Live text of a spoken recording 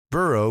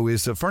Burrow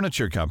is a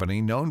furniture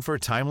company known for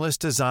timeless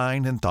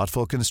design and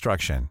thoughtful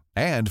construction,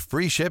 and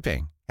free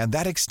shipping, and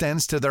that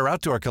extends to their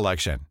outdoor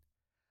collection.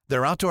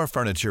 Their outdoor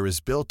furniture is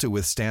built to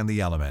withstand the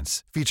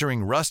elements,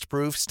 featuring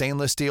rust-proof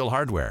stainless steel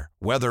hardware,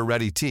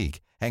 weather-ready teak,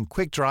 and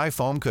quick-dry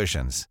foam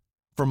cushions.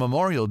 For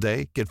Memorial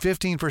Day, get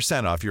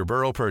 15% off your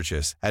Burrow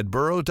purchase at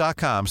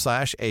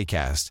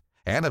burrow.com/ACAST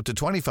and up to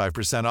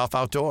 25% off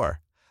outdoor.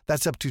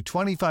 That's up to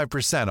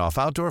 25% off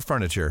outdoor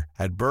furniture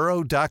at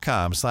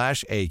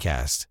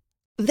burrow.com/ACAST.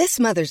 This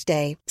Mother's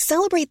Day,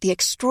 celebrate the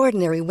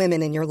extraordinary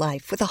women in your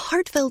life with a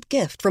heartfelt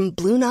gift from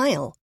Blue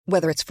Nile.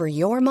 Whether it's for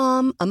your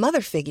mom, a mother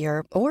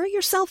figure, or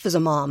yourself as a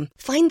mom,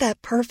 find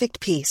that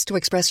perfect piece to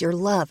express your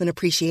love and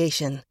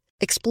appreciation.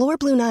 Explore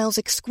Blue Nile's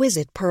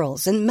exquisite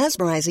pearls and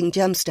mesmerizing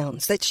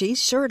gemstones that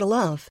she's sure to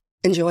love.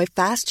 Enjoy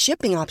fast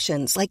shipping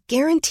options like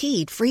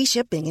guaranteed free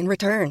shipping and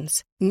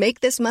returns.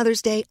 Make this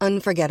Mother's Day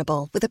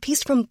unforgettable with a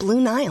piece from Blue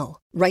Nile.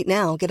 Right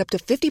now, get up to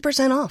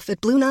 50% off at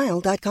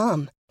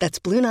BlueNile.com. That's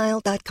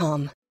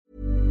BlueNile.com.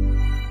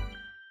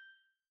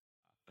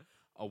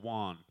 A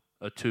 1,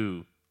 a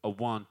 2, a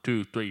 1,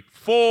 2, 3,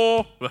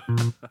 4.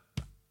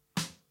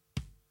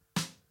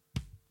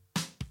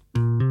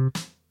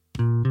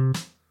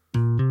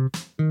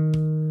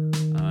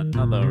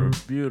 Another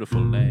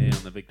beautiful day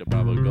on the Victor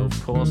Bravo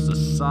golf course. The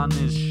sun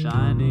is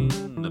shining,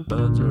 the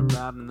birds are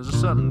about, and there's a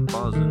sudden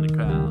buzz in the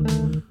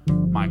crowd.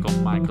 Michael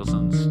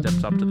Michelson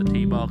steps up to the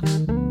tee box.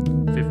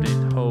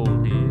 15th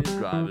hole here,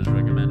 drivers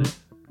recommended.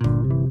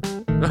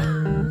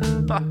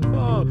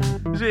 Oh,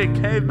 is he a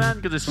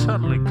caveman? Because he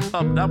certainly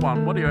clubbed that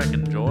one. What do you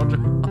reckon, George? I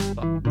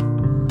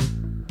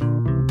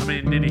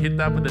mean, did he hit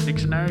that with a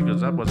dictionary?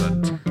 Because that was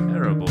a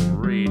terrible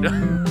read.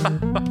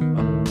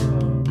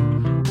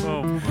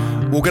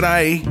 Well,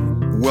 g'day.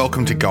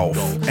 Welcome to golf.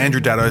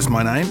 Andrew Daddo's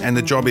my name, and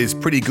the job is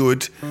pretty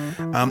good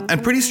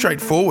and pretty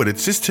straightforward.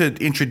 It's just to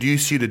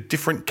introduce you to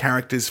different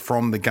characters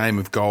from the game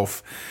of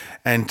golf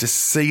and to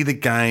see the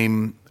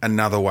game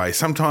another way.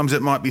 Sometimes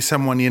it might be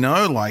someone you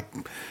know, like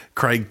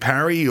Craig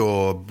Parry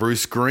or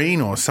Bruce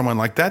Green or someone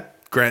like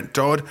that, Grant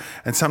Dodd,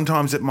 and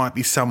sometimes it might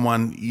be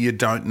someone you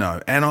don't know.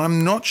 And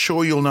I'm not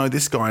sure you'll know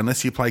this guy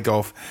unless you play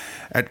golf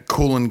at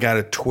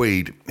Coolangatta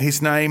Tweed.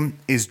 His name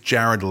is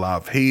Jared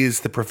Love. He is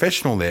the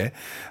professional there,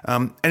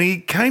 and he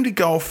came to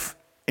golf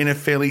in a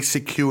fairly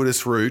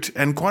circuitous route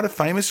and quite a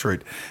famous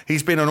route.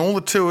 He's been on all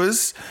the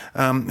tours.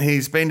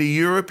 He's been to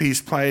Europe.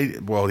 He's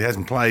played, well, he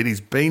hasn't played.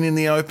 He's been in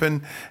the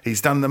Open. He's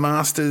done the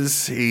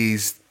Masters.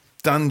 He's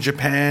done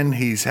Japan.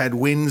 He's had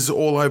wins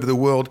all over the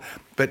world,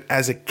 but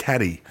as a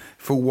caddy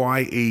for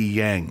Y.E.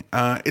 Yang.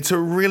 It's a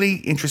really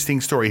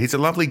interesting story. He's a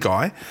lovely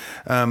guy.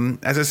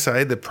 As I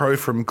say, the pro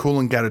from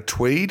Coolangatta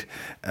Tweed,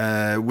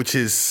 which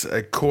is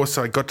a course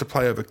I got to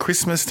play over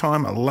Christmas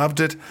time. I loved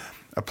it.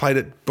 I played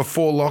it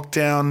before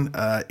lockdown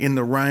in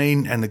the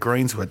rain, and the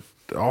greens were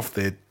off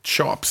their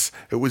chops.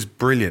 It was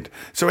brilliant.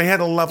 So we had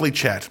a lovely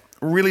chat.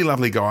 Really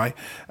lovely guy.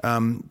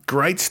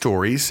 Great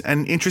stories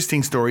and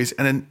interesting stories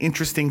and an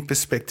interesting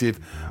perspective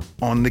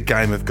on the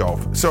game of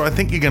golf. So I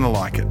think you're going to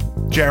like it.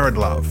 Jared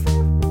Love.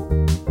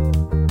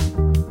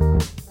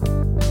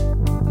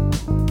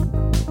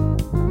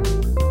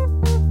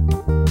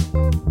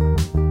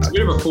 It's a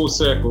bit of a full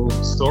circle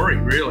story,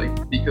 really,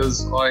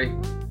 because I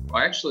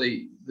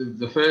actually,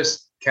 the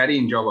first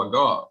caddying job I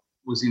got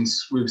was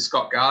with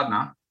Scott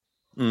Gardner,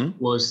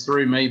 was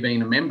through me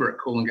being a member at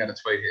Coolangatta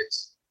Tweed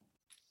Heads.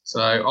 So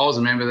I was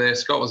a member there,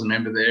 Scott was a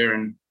member there,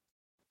 and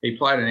he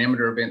played an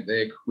amateur event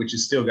there, which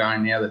is still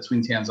going now, the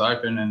Twin Towns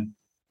Open, and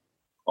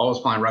I was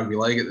playing rugby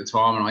league at the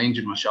time, and I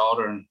injured my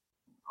shoulder, and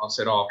I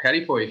said, I'll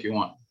caddy for you if you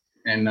want.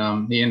 And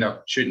he ended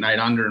up shooting 8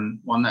 under and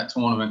won that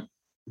tournament,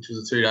 which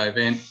was a 2-day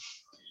event.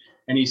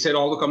 And he said,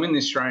 look, I'm in the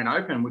Australian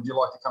Open. Would you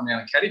like to come down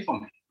and caddy for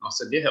me? And I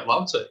said, yeah, I'd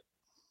love to.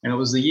 And it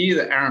was the year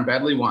that Aaron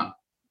Badley won,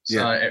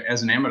 so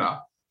as an amateur.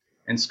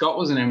 And Scott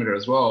was an amateur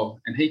as well,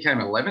 and he came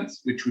 11th,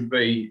 which would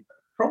be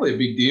probably a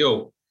big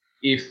deal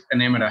if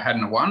an amateur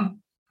hadn't won.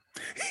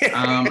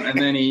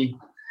 And then he,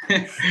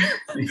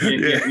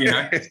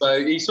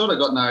 so he sort of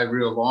got no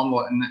real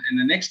limelight. And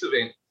the next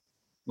event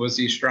was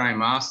the Australian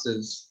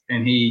Masters,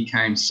 and he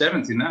came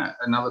 7th in that,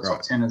 another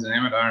top 10 as an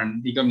amateur,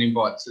 and he got an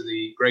invite to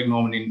the Greg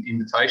Norman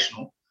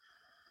Invitational.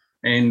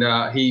 And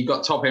he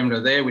got top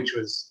amateur there, which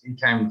was, he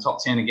came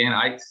top 10 again,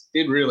 8th,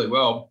 did really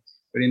well.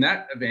 But in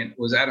that event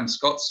was Adam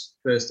Scott's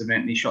first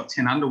event, and he shot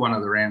 10 under one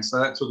of the rounds. So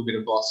that took a bit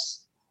of gloss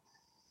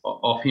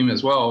off him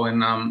as well.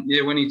 And,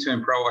 when he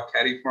turned pro, I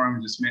caddied for him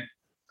and just met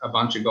a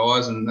bunch of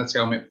guys, and that's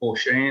how I met Paul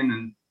Sheehan,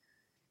 and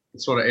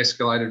it sort of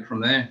escalated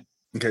from there.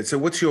 Okay, so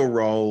what's your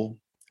role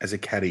as a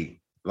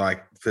caddy?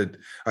 Like,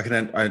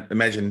 I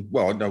imagine,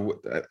 well, no,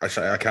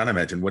 I can't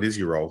imagine. What is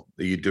your role?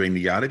 Are you doing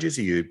the yardages?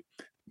 Are you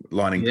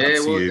lining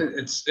putts? Yeah, well,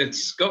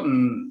 it's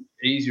gotten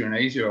easier and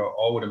easier,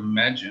 I would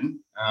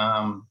imagine,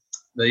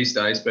 these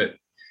days. But,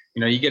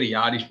 you get a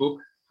yardage book.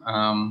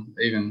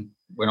 Even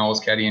when I was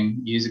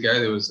caddying years ago,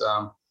 there was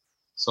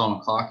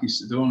Simon Clark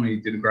used to do them. He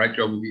did a great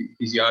job with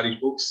his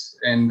yardage books.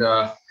 And,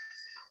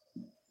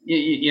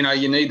 you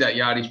need that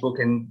yardage book.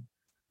 And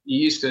you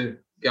used to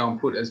go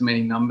and put as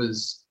many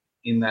numbers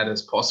in that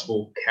as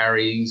possible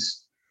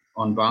carries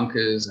on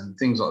bunkers and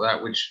things like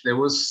that, which there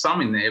was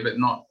some in there, but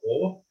not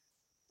all.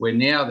 Where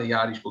now the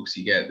yardage books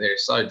you get, they're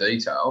so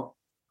detailed,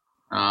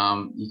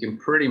 you can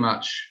pretty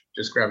much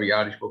just grab a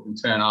yardage book and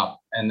turn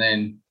up, and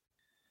then,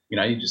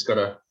 you just got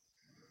to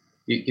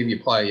give your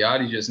player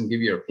yardages and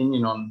give your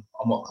opinion on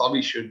what club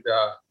he should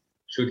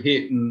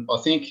hit. And I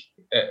think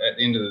at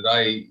the end of the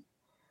day,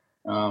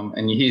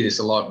 and you hear this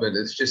a lot, but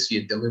it's just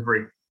your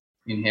delivery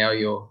in how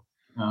you're,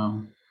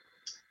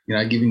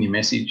 giving your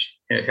message,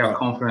 how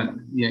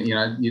confident, you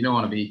don't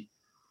want to be,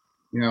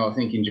 I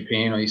think in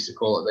Japan, I used to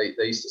call it,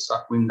 they used to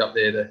suck wind up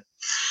there,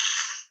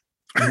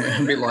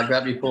 a bit like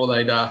that before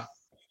they'd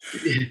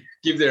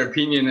give their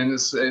opinion, and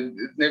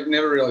it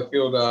never really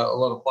filled a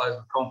lot of players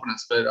with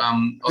confidence. But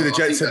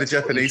the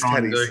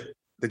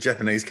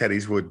Japanese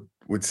caddies would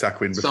suck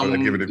wind before they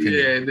give an opinion.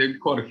 Yeah, there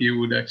quite a few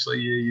would actually.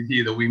 Yeah, you'd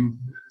hear the wind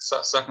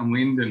sucking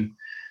wind, and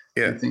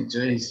you think,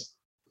 geez,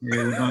 I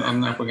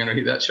don't know if we're going to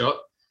hit that shot.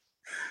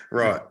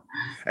 Right.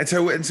 And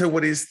so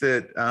what is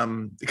the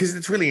because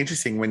it's really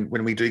interesting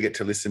when we do get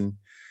to listen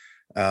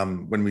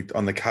when we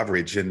on the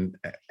coverage, and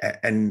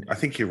I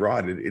think you're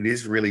right, it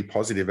is really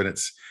positive, and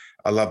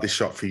I love this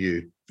shot for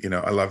you,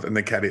 and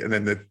the caddy, and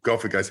then the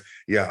golfer goes,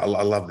 yeah, I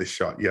love this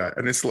shot, yeah,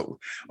 and it's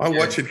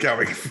watch it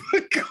going, for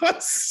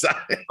God's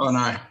sake.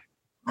 I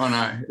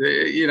know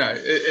there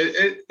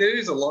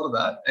is a lot of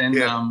that, and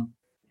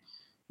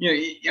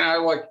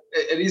like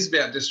it is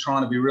about just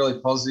trying to be really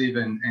positive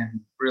and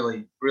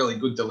really, really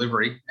good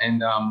delivery,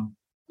 and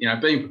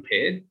being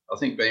prepared. I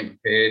think being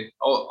prepared.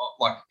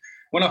 Like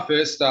when I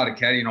first started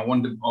caddying,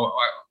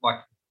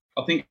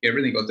 I think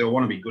everything I do, I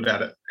want to be good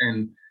at it.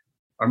 And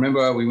I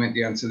remember we went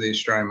down to the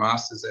Australian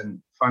Masters,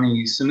 and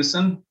Fenny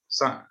Sunison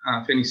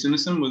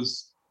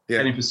was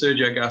caddying for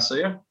Sergio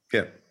Garcia.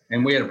 Yeah.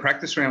 And we had a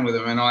practice round with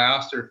him, and I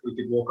asked her if I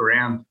could walk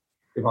around,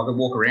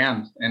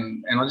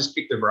 and I just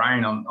picked her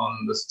brain on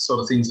the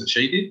sort of things that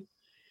she did.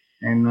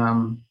 And,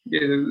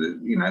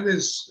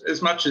 there's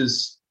as much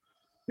as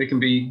there can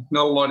be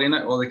not a lot in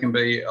it, or there can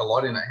be a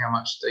lot in it, how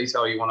much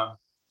detail you want to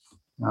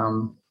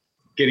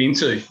get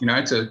into,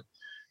 to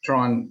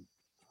try and,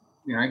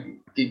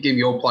 give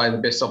your player the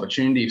best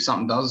opportunity if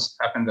something does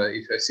happen,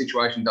 if a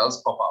situation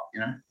does pop up,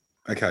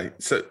 Okay.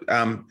 So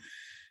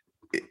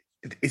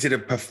is it a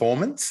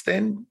performance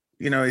then?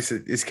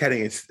 Is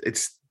caddying,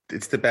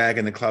 it's the bag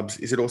and the clubs.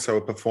 Is it also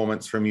a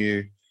performance from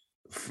you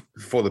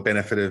for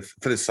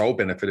the sole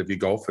benefit of your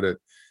golfer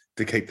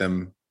to keep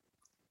them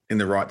in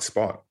the right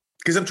spot?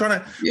 Because I'm trying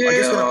to,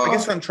 I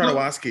guess what I'm trying to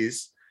ask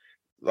is,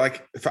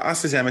 like, for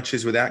us as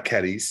amateurs without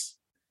caddies,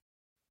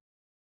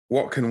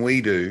 what can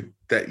we do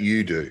that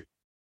you do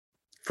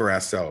for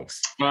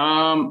ourselves? That's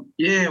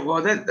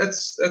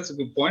a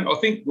good point. I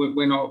think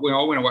when I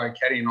went away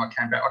caddying, I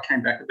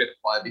came back a better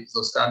player, because I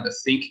was starting to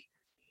think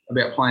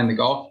about playing the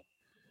golf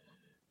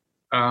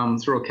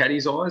through a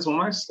caddy's eyes,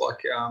 almost like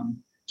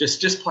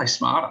just play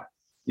smarter,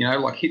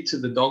 like hit to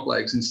the dog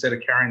legs instead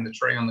of carrying the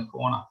tree on the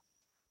corner.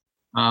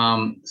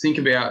 Think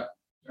about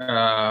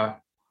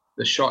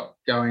the shot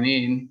going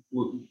in,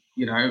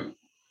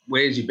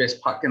 where's your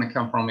best putt going to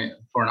come from it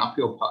for an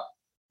uphill putt?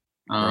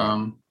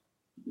 Right.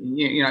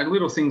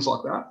 Little things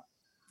like that.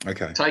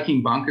 Okay.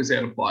 Taking bunkers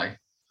out of play,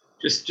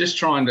 just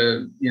trying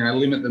to,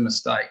 limit the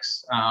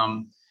mistakes.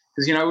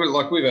 Because,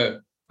 like with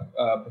a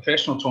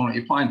professional tournament,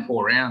 you're playing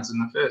 4 rounds,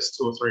 and the first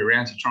 2 or 3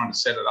 rounds you're trying to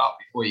set it up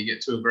before you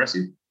get too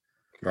aggressive.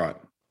 Right.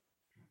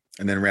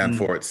 And then round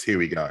 4, it's here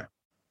we go.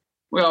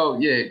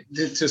 Well, yeah,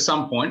 to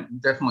some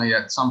point, definitely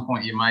at some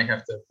point you may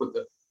have to put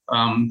the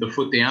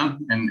foot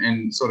down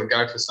and sort of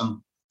go for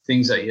some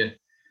things that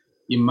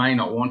you may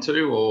not want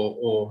to,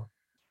 or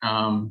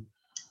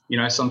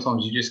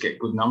sometimes you just get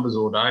good numbers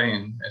all day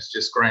and it's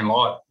just green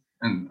light,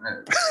 and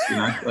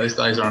those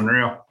days are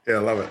unreal. Yeah, I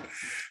love it.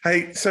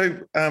 Hey, so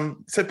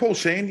Paul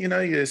Sheehan,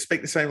 you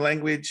speak the same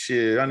language,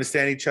 you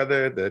understand each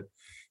other,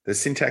 the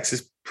syntax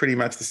is pretty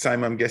much the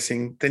same, I'm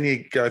guessing. Then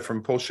you go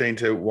from Paul Sheehan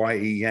to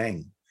Y.E.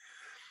 Yang.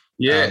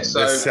 Yeah,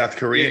 so South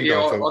Korean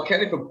golfer. I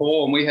caddied for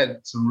Paul, and we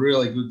had some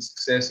really good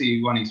success.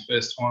 He won his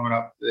first tournament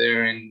up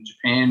there in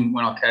Japan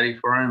when I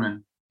caddied for him,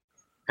 and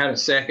had a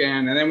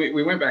second. And then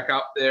we went back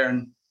up there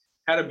and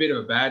had a bit of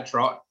a bad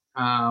trot.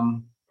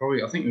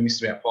 Probably, I think we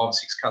missed about 5 or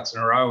 6 cuts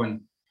in a row.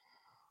 And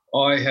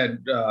I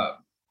had,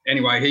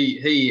 anyway,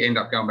 he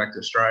ended up going back to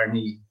Australia, and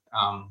he,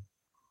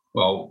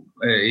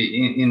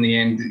 in the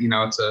end,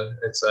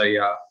 it's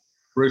a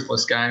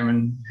ruthless game,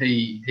 and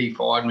he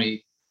fired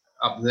me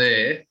up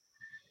there.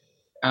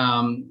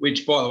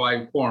 Which, by the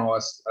way, Paul and I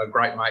are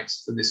great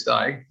mates to this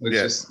day. It's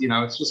just,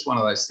 it's just one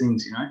of those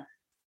things,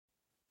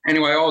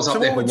 Anyway, I was up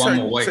there for one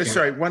more week. So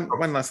sorry, one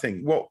last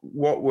thing. What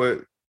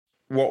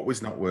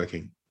was not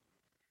working?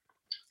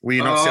 Were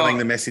you not selling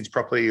the message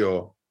properly,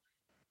 or?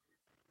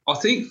 I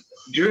think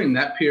during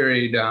that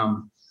period,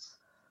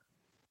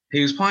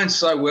 he was playing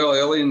so well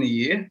early in the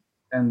year,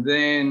 and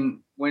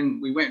then when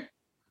we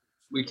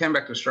came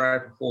back to Australia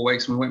for 4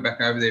 weeks, and we went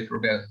back over there for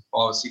about a 5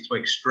 or 6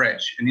 week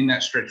stretch. And in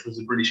that stretch was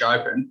the British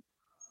Open.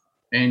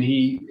 And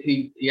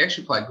he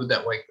actually played good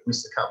that week, but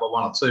missed the cut by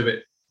 1 or 2.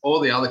 But all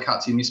the other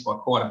cuts he missed by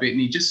quite a bit,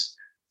 and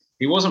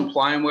he wasn't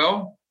playing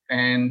well.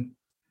 And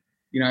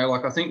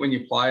like I think when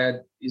your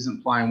player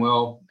isn't playing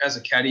well as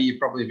a caddy, you're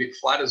probably a bit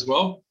flat as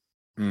well,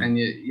 and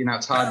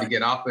it's hard to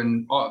get up.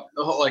 And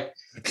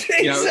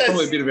it's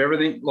probably a bit of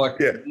everything. Like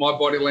my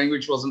body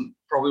language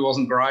probably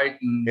wasn't great,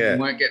 and we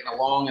weren't getting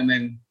along. And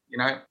then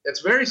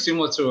it's very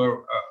similar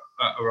to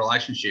a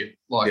relationship.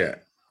 Like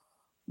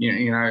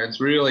it's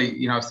really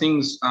if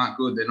things aren't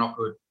good, they're not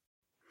good,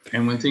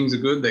 and when things are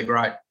good, they're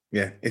great.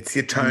 Yeah, it's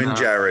your tone,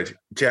 Jared.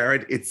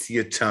 Jared, it's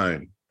your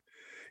tone.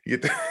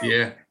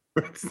 Yeah.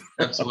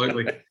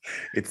 Absolutely.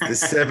 It's the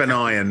 7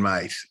 iron,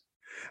 mate.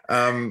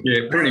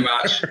 Yeah, pretty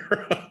much.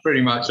 Pretty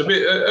much. A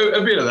bit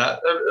of that.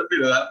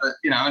 But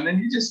and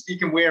then you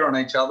can wear on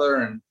each other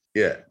and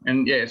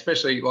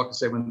especially like I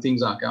said, when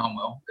things aren't going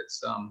well,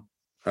 it's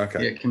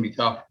it can be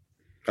tough.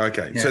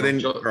 Okay. So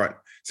then right.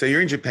 So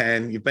you're in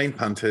Japan, you've been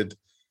punted,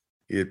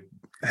 you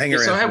hang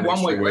around. So I had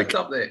 1 week left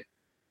up there.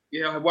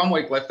 Yeah, I had 1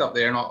 week left up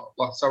there, and I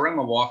rang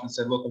my wife and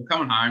said, look, I'm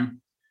coming home,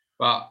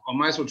 but I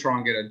may as well try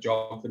and get a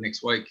job for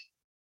next week.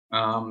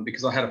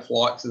 Because I had a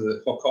flight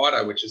to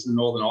Hokkaido, which is the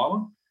Northern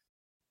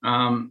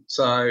Island.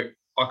 So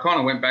I kind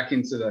of went back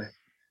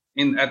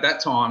at that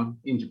time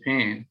in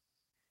Japan,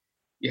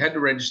 you had to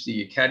register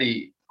your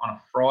caddy on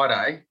a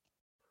Friday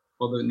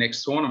for the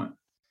next tournament.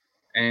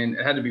 And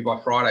it had to be by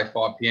Friday,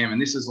 5 p.m. And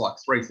this is like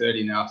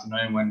 3:30 in the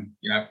afternoon when,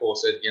 Paul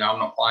said, I'm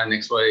not playing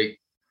next week,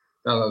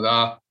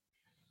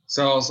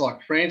 So I was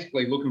like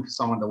frantically looking for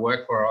someone to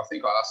work for. I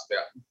think I asked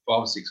about 5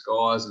 or 6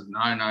 guys and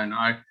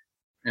no.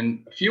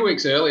 And a few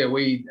weeks earlier,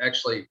 we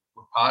actually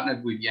were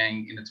partnered with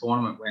Yang in a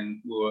tournament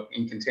when we were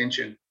in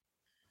contention.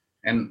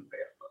 And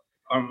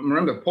I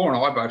remember Paul and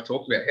I both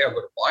talked about how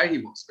good a player he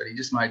was, but he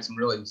just made some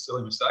really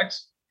silly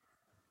mistakes.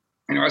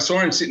 And I saw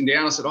him sitting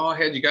down. I said,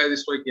 how'd you go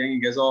this week, Yang? He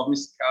goes, I've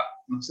missed the cut.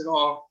 And I said,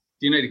 do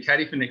you need a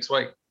caddy for next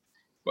week?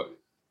 But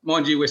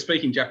mind you, we're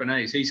speaking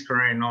Japanese. He's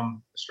Korean,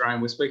 I'm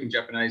Australian. We're speaking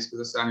Japanese because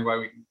that's the only way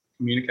we can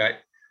communicate.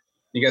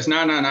 He goes, no,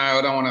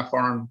 I don't want a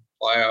foreign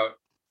player.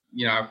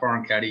 A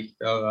foreign caddy.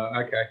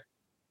 Okay.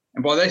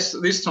 And by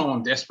this time,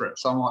 I'm desperate.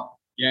 So I'm like,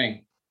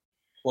 Yang,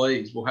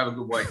 please, we'll have a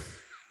good week.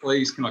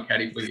 Please, can I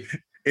caddy for you?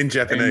 In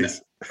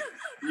Japanese.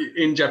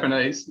 In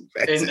Japanese.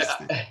 And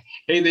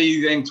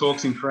he then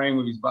talks in Korean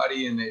with his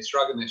buddy, and they're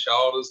shrugging their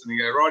shoulders. And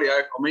they go,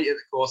 rightio, I'll meet you at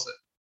the course at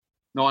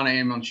 9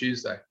 a.m. on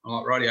Tuesday. I'm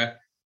like, rightio.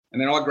 And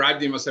then I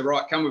grabbed him. I said,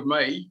 right, come with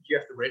me. You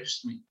have to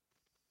register me.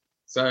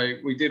 So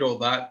we did all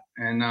that.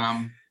 And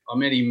I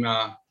met him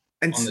on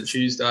the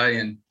Tuesday,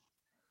 and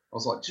I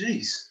was like,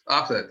 geez,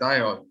 after that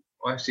day, I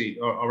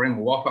rang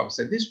my wife up and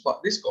said, this guy's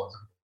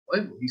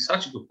unbelievable. He's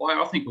such a good player.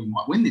 I think we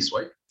might win this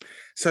week.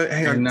 So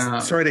hang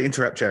on, sorry to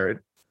interrupt, Jared.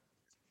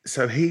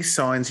 So he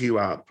signs you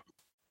up,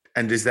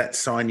 and does that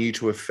sign you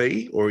to a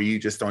fee, or are you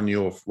just on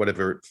your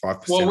whatever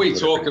 5%? Well, we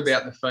talked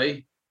about the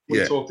fee.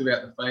 Talked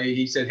about the fee.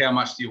 He said, how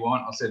much do you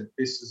want? I said,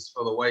 this is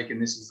for the week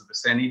and this is the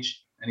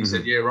percentage. And he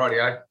said, yeah,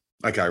 rightio.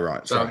 Okay,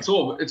 right. So it's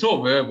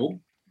all verbal.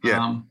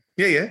 Yeah.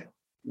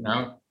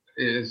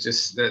 It's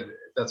just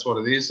that's what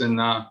it is. And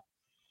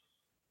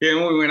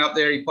when we went up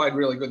there, he played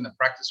really good in the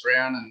practice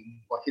round and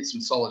hit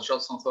some solid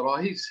shots. And I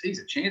thought, he's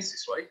a chance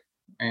this week.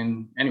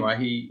 And anyway,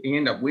 he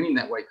ended up winning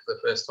that week for the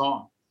first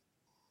time.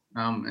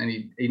 And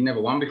he'd never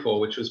won before,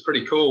 which was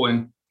pretty cool.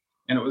 And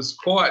it was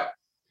quite,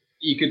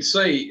 you could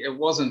see it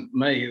wasn't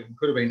me. It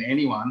could have been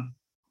anyone.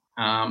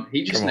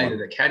 He just needed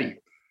a caddy.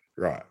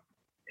 Right.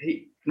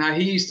 He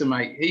used to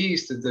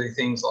do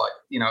things like,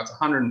 it's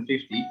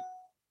 150,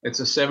 it's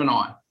a 7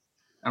 iron.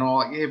 And I'm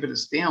like, yeah, but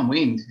it's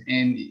downwind.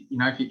 And,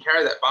 if you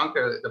carry that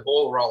bunker, the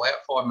ball will roll out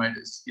 5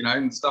 metres,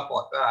 and stuff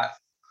like that,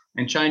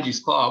 and change his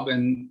club.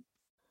 And,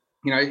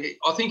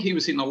 I think he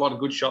was hitting a lot of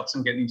good shots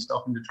and getting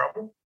himself into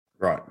trouble.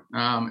 Right.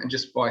 And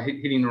just by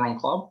hitting the wrong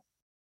club.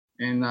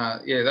 And,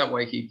 that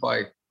week he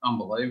played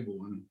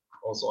unbelievable. And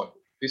I was like,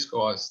 this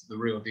guy's the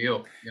real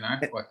deal,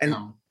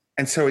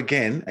 And so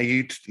again,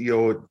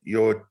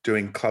 you're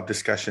doing club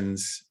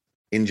discussions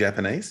in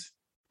Japanese?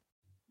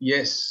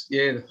 Yes.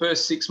 Yeah. The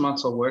first 6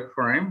 months I worked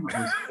for him, it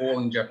was all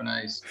in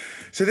Japanese.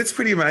 So that's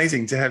pretty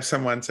amazing to have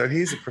someone. So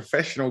he's a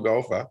professional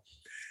golfer,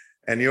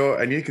 and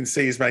you can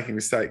see he's making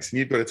mistakes, and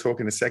you've got to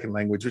talk in a second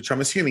language, which I'm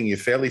assuming you're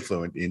fairly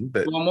fluent in.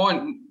 But well,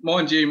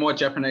 mind you, my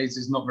Japanese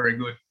is not very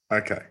good.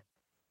 Okay.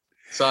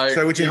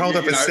 So would you hold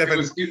up a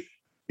 7?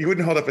 You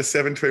wouldn't hold up a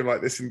 7 to him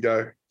like this and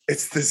go,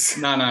 it's this.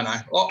 No.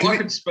 I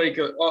could speak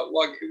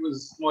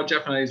my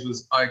Japanese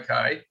was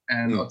okay,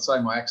 and I'd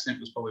say my accent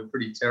was probably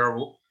pretty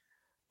terrible.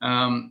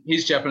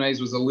 His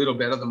Japanese was a little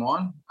better than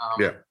mine.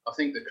 I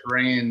think the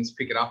Koreans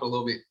pick it up a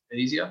little bit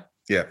easier.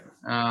 Yeah.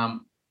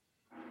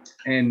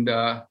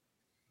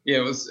 It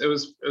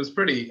was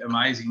pretty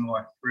amazing.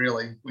 Like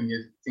really, when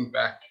you think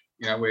back,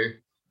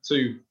 we're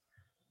 2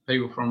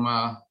 people from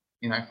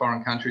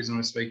foreign countries and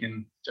we're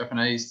speaking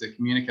Japanese to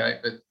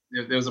communicate. But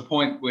there was a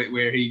point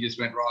where he just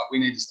went, right, we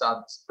need to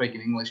start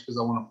speaking English because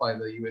I want to play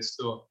the US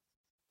tour.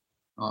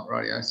 Oh,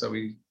 rightio. So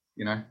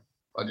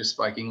I just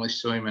spoke English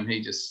to him and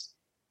he just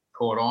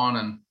caught on,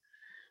 and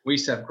we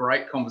used to have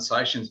great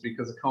conversations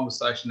because a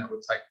conversation that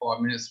would take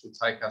 5 minutes would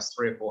take us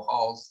 3 or 4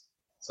 holes.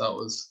 So it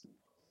was,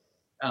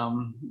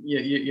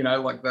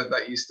 like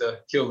that used to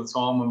kill the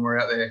time when we're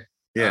out there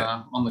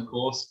on the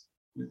course.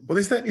 Well,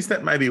 is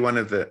that maybe one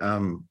of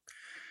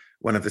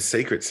the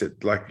secrets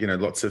that, like,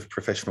 lots of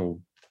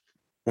professional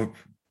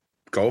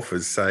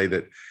golfers say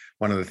that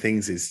one of the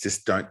things is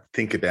just don't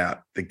think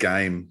about the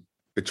game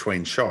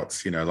between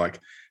shots, like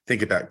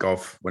think about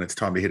golf when it's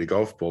time to hit a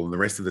golf ball and the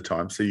rest of the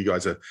time. So you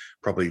guys are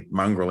probably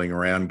mongrelling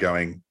around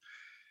going,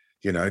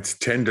 it's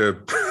 10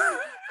 to...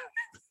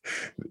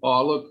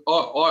 Oh, look,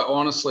 I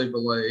honestly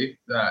believe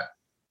that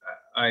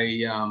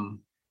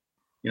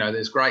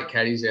there's great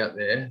caddies out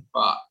there,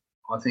 but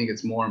I think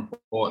it's more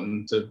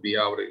important to be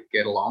able to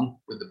get along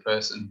with the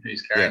person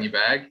who's carrying your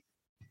bag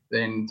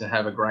than to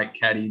have a great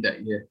caddy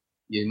that you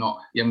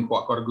haven't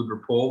quite got a good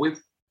rapport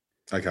with.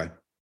 Okay.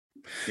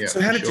 Yeah. So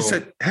how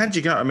did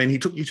you go? I mean, he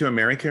took you to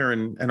America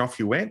and off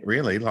you went,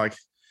 really? Like.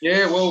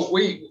 Yeah, well,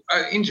 we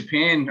in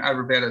Japan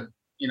over about a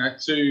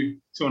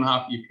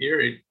 2.5 year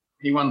period,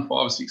 he won 5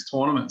 or 6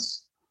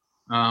 tournaments,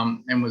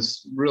 and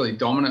was really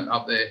dominant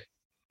up there,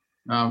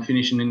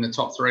 finishing in the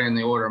top 3 in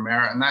the order of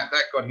merit, and that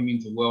got him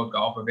into world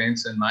golf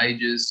events and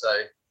majors. So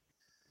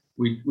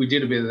we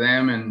did a bit of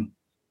them,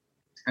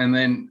 and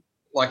then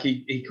like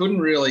he couldn't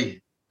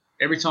really.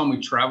 Every time we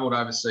travelled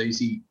overseas,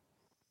 he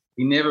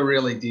never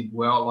really did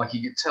well. Like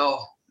you could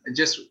tell,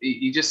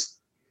 he just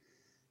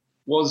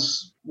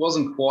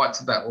wasn't quite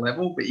to that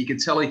level, but you could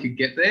tell he could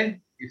get there,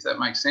 if that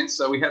makes sense.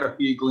 So we had a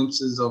few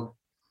glimpses of,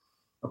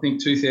 I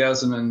think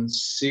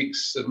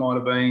 2006, it might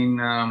have been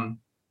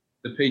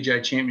the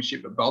PGA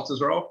Championship at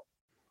Baltusrol.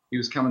 He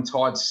was coming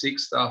tied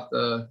 6th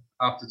after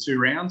 2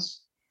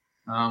 rounds.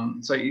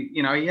 So he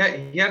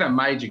had a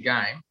major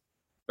game,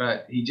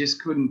 but he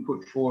just couldn't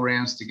put 4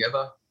 rounds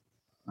together.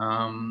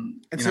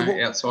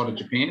 Outside of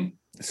Japan.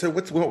 So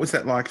what was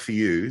that like for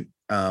you?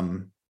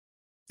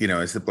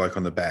 As the bloke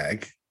on the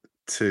bag,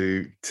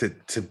 to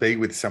be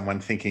with someone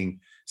thinking.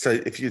 So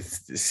if you're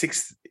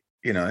 6th,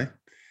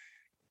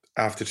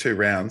 after 2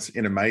 rounds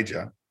in a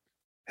major,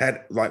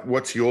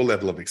 what's your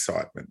level of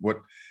excitement?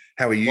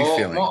 How are you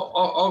feeling?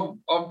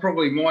 I've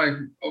got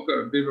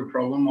a bit of a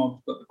problem.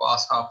 I've got the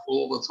glass half full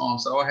all the time,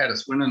 so I had a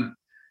swing in it.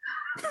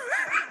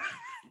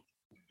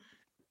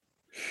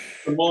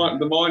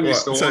 The mind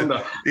used to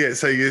wander. Yeah,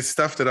 so you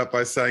stuffed it up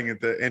by saying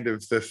at the end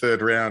of the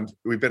 3rd round,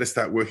 we better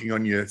start working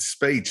on your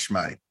speech,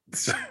 mate.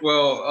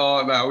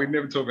 Well, no, we'd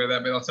never talk about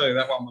that, but I'll tell you,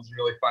 that one was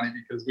really funny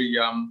because we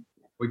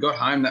got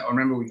home. I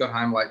remember we got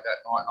home late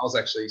that night. I was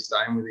actually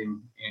staying with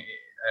him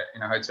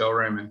in a hotel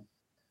room, and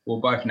we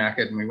were both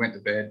knackered, and we went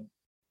to bed.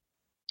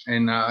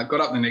 And got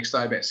up the next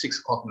day about 6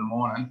 o'clock in the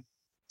morning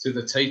to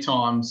the tee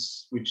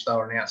times, which they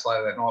were announced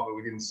later that night, but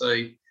we didn't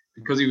see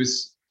because he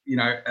was,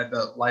 at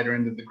the later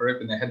end of the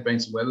group, and there had been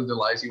some weather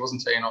delays. He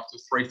wasn't teeing off till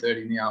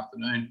 3:30 in the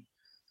afternoon.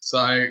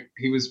 So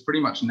he was pretty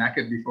much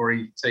knackered before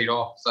he teed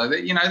off. So,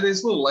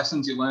 there's little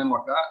lessons you learn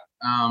like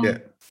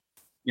that.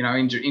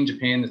 In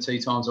Japan, the tee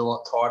times are a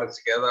lot tighter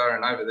together,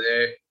 and over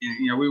there,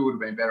 we would have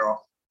been better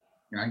off,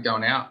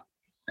 going out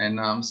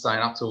and staying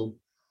up till,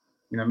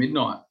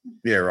 midnight.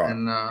 Yeah, right.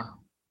 And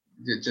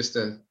just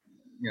to,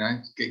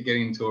 get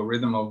into a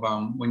rhythm of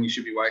when you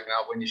should be waking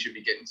up, when you should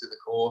be getting to the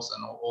course,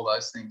 and all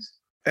those things.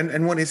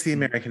 And what is the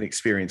American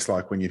experience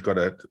like when you've got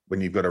a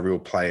real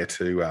player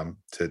to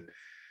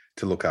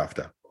look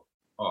after?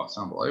 Oh, it's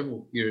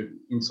unbelievable. You're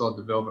inside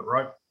the velvet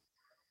rope.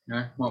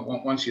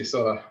 Once you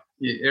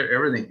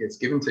everything gets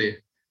given to you.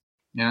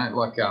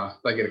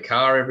 They get a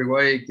car every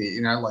week.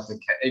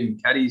 Even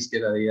caddies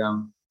get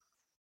a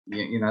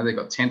they've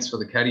got tents for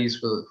the caddies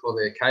for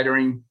their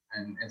catering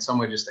and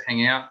somewhere just to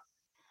hang out.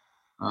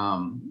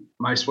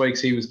 Most weeks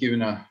he was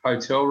given a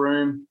hotel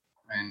room,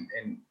 and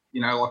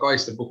I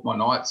used to book my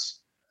nights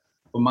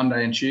for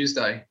Monday and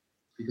Tuesday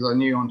because I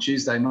knew on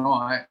Tuesday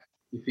night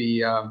if he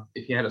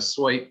had a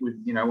suite with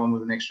one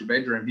with an extra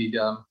bedroom,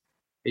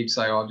 he'd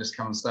say, "I'll just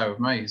come and stay with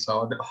me."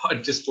 So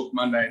I'd just book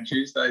Monday and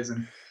Tuesdays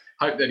and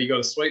hope that he got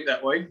a suite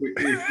that week,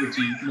 which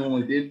he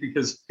normally did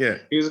because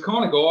he was the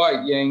kind of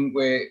guy, Yang,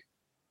 where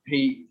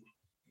he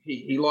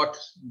liked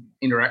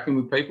interacting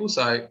with people.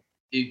 So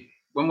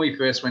when we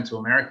first went to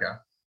America,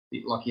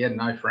 he had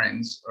no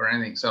friends or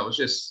anything, so it was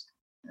just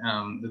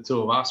the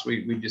 2 of us.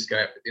 We'd just go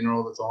out for dinner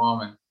all the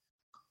time,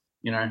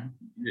 and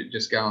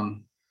just go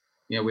and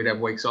we'd have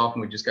weeks off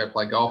and we'd just go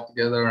play golf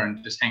together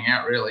and just hang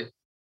out, really.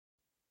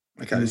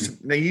 Okay. So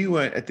now you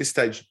were at this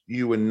stage.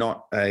 You were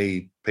not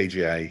a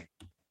PGA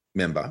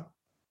member.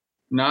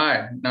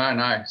 No.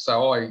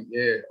 So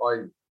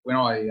when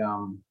I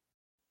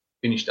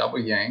finished up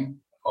with Yang,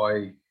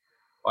 I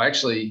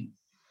actually.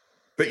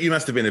 But you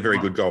must have been a very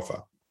good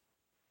golfer.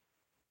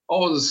 I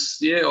was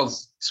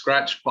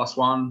scratch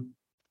 +1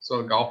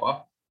 sort of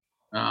golfer.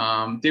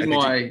 I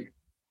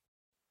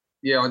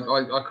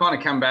kind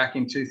of come back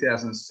in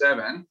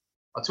 2007.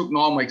 I took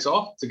 9 weeks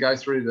off to go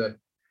through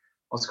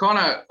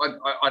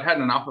I'd had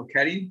enough of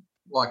caddying.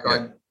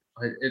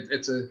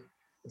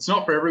 It's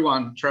not for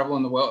everyone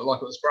traveling the world.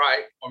 Like, it was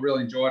great. I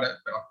really enjoyed it,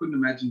 but I couldn't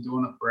imagine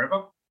doing it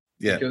forever.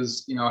 Yeah.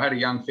 Because, I had a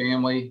young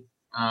family.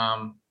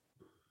 I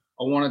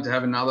wanted to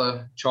have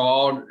another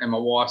child, and my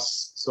wife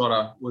sort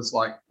of was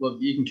like, look,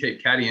 you can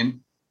keep caddying,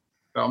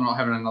 but I'm not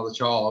having another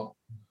child.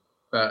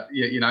 But,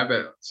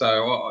 so,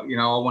 I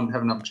wanted to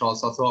have another child.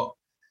 So I thought,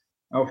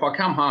 if I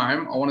come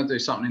home, I want to do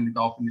something in the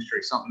golf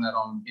industry, something that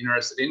I'm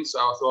interested in. So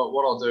I thought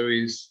what I'll do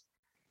is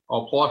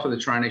I'll apply for the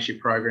traineeship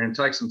program,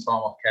 take some time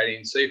off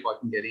caddying, see if I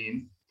can get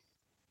in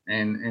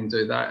and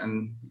do that.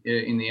 And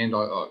in the end,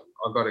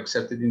 I got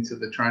accepted into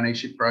the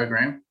traineeship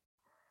program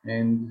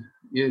and,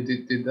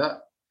 did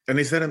that. And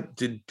is that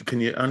can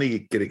you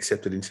only get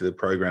accepted into the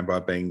program by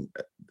being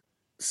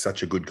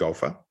such a good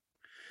golfer?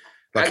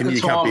 Like, At the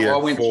time I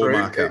went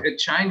through, it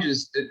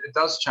changes. It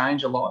does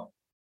change a lot.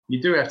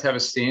 You do have to have a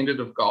standard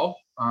of golf.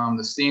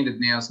 The standard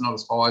now is not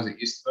as high as it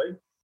used to be.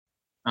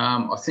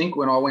 I think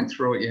when I went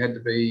through it, you had to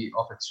be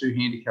off a 2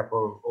 handicap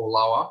or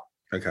lower.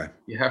 Okay.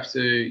 You had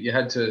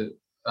to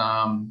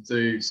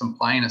do some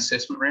playing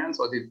assessment rounds.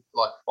 I did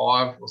like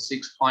 5 or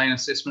 6 playing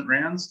assessment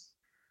rounds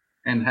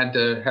and had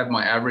to have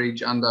my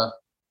average under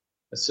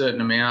a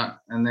certain amount.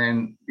 And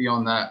then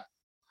beyond that,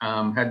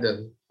 had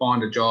to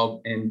find a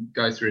job and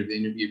go through the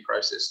interview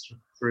process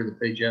through the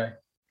PGA.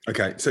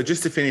 Okay. So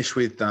just to finish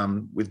with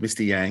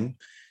Mr. Yang,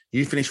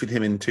 you finished with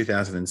him in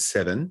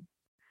 2007.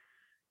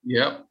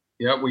 Yep.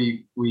 Yeah.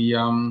 We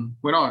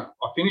when I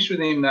finished with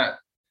him, that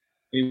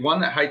he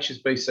won that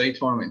HSBC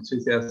tournament in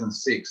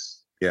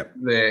 2006. Yeah.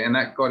 There, and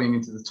that got him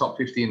into the top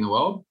 50 in the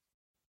world.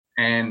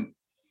 And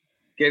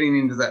getting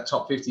into that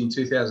top 50 in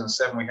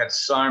 2007, we had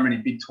so many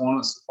big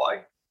tournaments to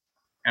play.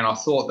 And I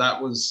thought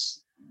that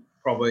was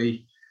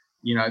probably,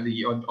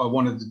 I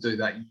wanted to do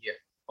that year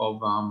of,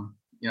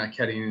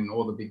 caddying in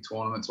all the big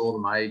tournaments, all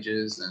the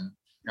majors. And,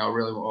 I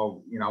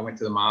went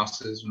to the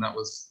Masters, and that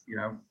was,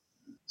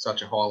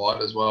 such a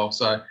highlight as well.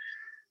 So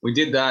we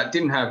did that,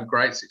 didn't have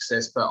great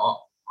success, but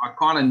I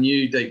kind of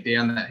knew deep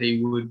down that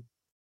he would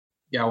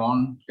go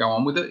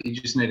on with it. He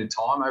just needed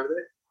time over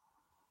there.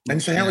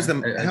 And so how was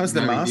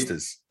the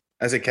Masters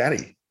as a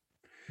caddy?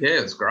 Yeah,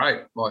 it's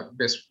great. Like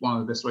one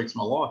of the best weeks of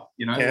my life,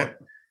 Yeah.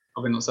 I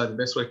would not say the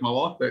best week of my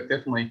life, but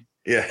definitely.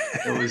 Yeah.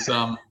 It was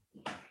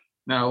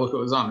it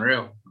was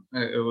unreal.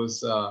 It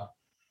was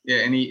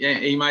and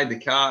he made the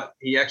cut.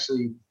 He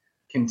actually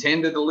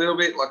contended a little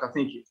bit. Like, I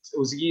think it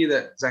was a year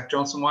that Zach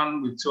Johnson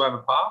won with 2 over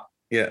par.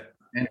 Yeah.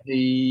 And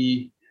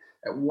he,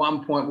 at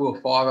one point, we were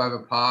 5 over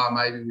par,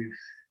 maybe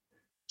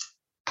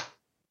with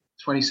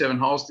 27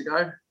 holes to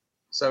go.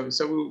 So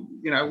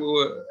we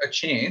were a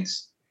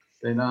chance.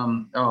 But it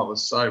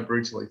was so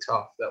brutally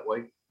tough that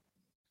week.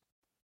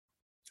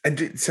 And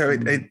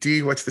do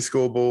you watch the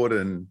scoreboard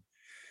and,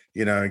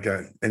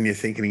 go, and you're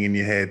thinking in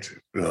your head,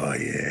 oh,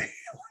 yeah,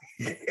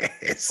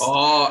 yes.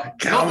 Oh,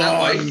 come not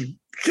that on. week.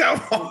 Come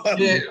on.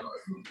 Yeah.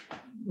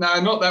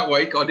 No, not that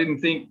week. I didn't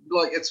think,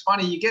 like, it's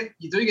funny. You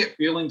do get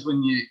feelings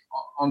when you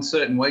on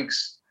certain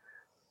weeks,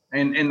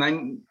 and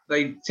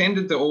they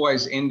tended to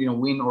always end in a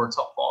win or a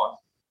top 5.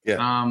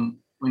 Yeah.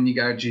 When you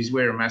go, geez,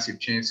 we're a massive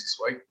chance this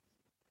week,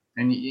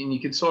 and you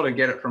could sort of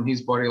get it from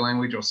his body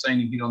language or seeing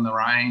him hit on the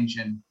range,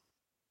 and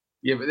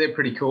yeah, but they're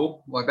pretty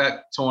cool. Like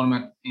that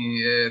tournament,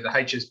 the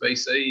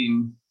HSBC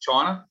in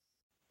China.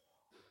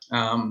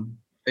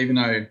 Even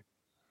though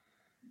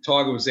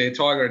Tiger was there,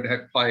 Tiger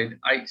had played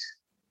 8.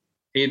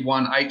 He had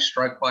won 8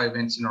 stroke play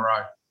events in a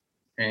row,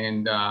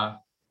 and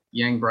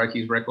Yang broke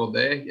his record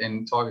there,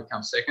 and Tiger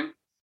comes second.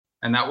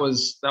 And that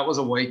was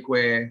a week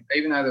where,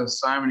 even though there were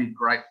so many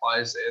great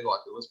players there, like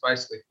it was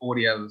basically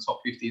 40 out of the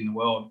top 50 in the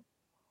world,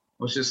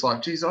 it was just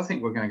like, geez, I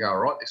think we're going to go all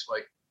right this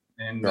week.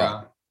 And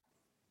right.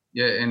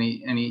 and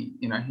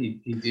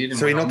he did. And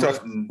so he knocked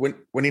off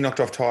when he knocked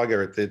off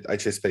Tiger at the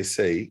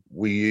HSBC.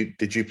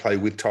 Did you play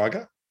with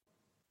Tiger?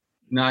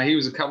 No, he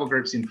was a couple of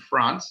groups in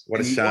front.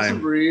 What a shame. He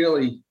wasn't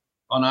really.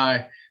 I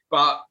know,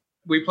 but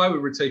we played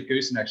with Retief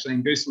Goosen actually,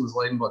 and Goosen was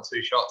leading by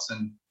 2 shots,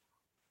 and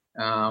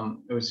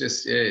it was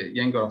just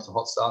Yang got off the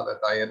hot start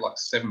that day. He had like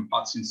 7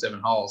 putts in 7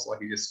 holes.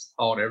 Like, he just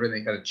holed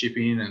everything, had a chip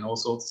in and all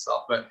sorts of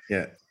stuff. But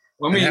yeah,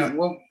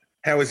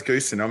 how is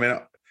Goosen? I mean,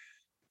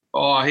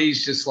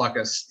 he's just like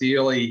a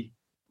steely,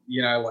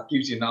 like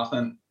gives you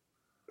nothing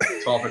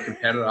type of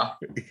competitor.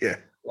 Yeah.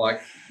 Like,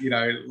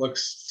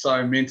 looks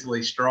so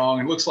mentally strong.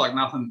 It looks like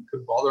nothing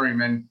could bother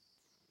him. And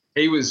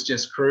he was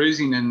just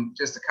cruising, and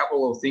just a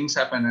couple of things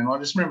happened. And I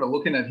just remember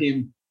looking at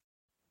him.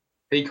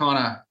 He kind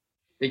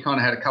of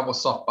had a couple of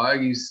soft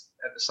bogeys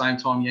at the same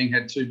time. Yang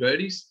had 2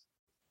 birdies,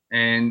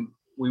 and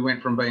we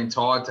went from being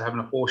tied to having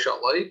a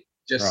 4-shot lead.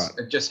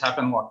 It just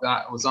happened like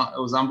that. It was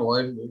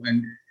unbelievable,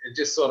 and it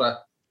just sort of,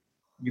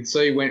 you could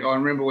see when I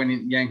remember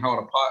when Yang held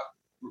a putt,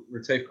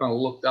 Retief kind of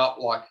looked up,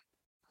 like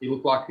he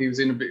looked like he was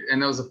in a bit,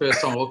 and that was the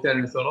first time I looked at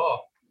him and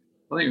thought,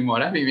 I think we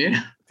might have him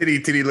here.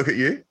 Did he look at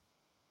you?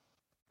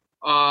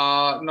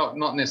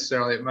 Not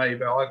necessarily at me,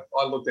 but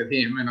I looked at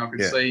him, and I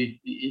could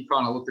see he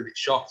kind of looked a bit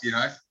shocked,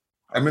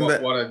 I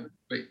remember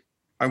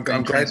I'm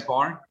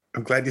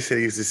glad you said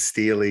he was a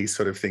steely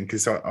sort of thing,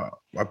 because I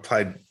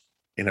played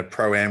in a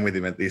pro-am with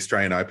him at the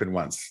Australian Open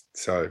once.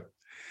 So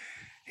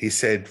he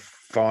said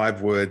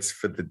 5 words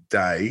for the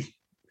day,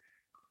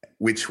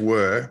 which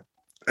were,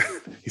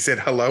 he said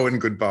hello and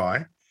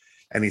goodbye.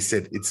 And he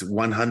said, it's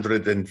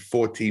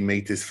 140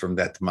 meters from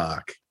that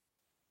mark.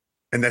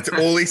 And that's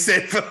all he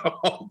said for the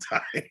whole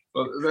day.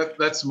 Well,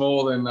 that's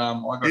more than I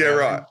got. Yeah,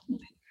 right.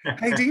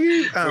 Hey, do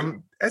you,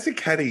 as a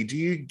caddy, do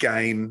you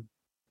game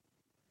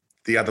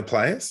the other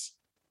players?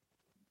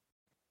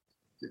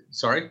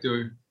 Sorry,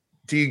 do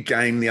you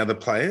game the other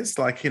players?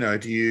 Like,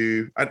 do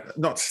you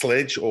not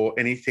sledge or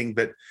anything,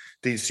 but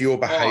does your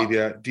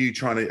behaviour? Do you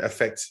try to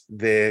affect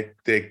their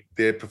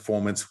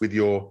performance with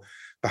your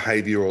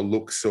behaviour or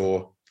looks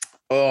or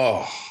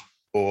do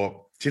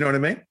you know what I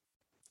mean?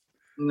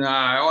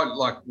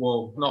 No,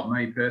 not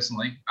me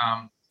personally.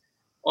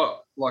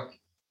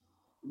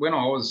 When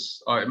I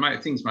was,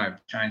 things may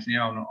have changed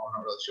now. I'm not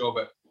really sure,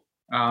 but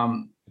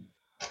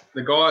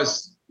the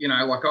guys,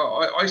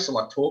 I used to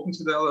like talking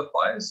to the other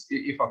players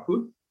if I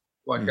could.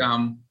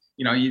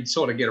 You'd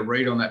sort of get a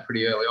read on that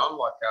pretty early on.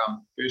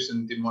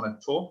 Goosen didn't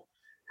want to talk,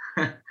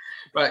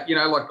 but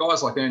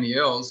guys like Ernie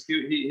Els,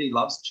 he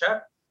loves to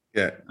chat.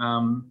 Yeah.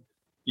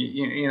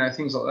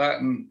 Things like that,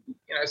 and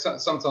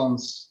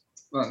sometimes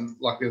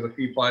there's a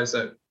few players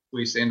that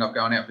we used to end up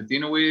going out for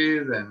dinner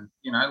with, and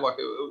there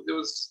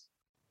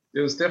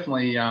was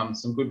definitely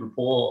some good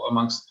rapport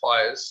amongst the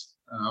players.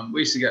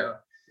 We used to go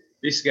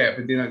out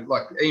for dinner.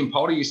 Like Ian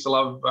Poulter used to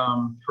love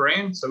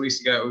Korean, so we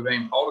used to go out with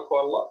Ian Poulter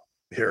quite a lot.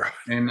 Yeah.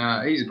 And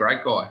he's a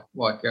great guy.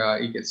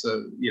 He gets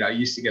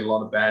used to get a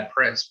lot of bad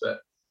press, but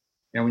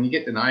when you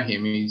get to know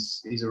him,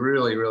 he's a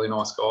really, really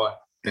nice guy.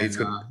 He's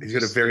got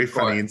a very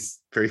funny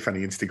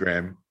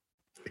Instagram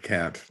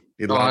account.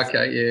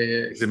 Okay,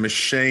 yeah. He's a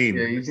machine.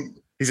 Yeah,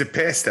 he's a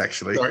pest,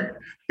 actually. Sorry?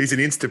 He's an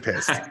Insta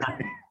pest.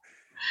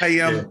 Hey,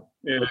 yeah.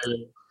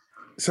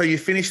 So you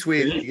finished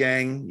with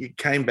Yang, you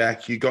came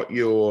back, you got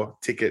your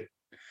ticket,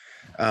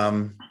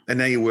 and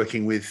now you're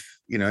working with,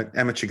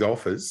 amateur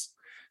golfers.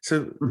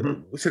 So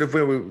sort of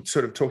where we were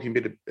sort of talking a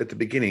bit at the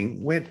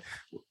beginning, where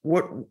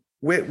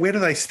do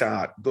they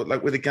start?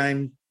 Like with the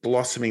game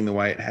blossoming the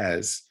way it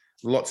has,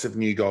 lots of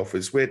new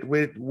golfers,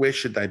 where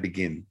should they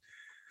begin?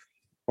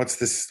 What's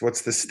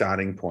the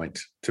starting point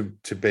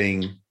to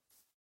being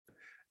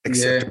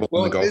acceptable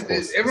on the golf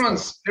course?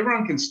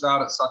 Everyone can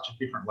start at such a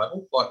different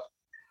level. Like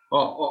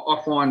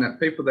I find that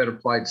people that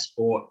have played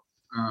sport,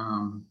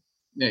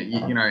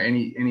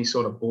 any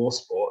sort of ball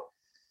sport,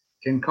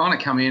 can kind of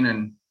come in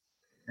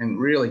and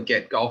really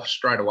get golf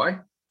straight away.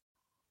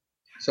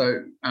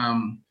 So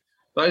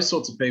those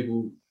sorts of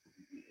people,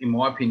 in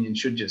my opinion,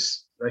 should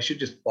just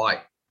play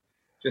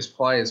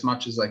as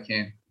much as they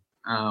can,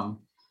 and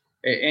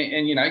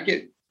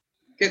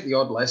get the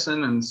odd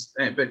lesson,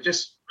 but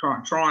just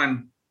try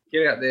and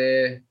get out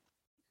there,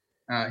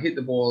 hit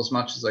the ball as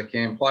much as they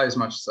can, play as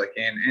much as they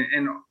can,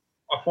 and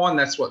I find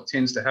that's what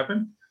tends to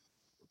happen.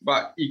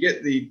 But you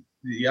get the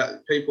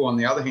people on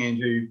the other hand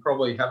who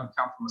probably haven't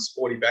come from a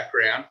sporty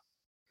background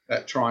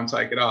that try and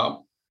take it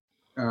up.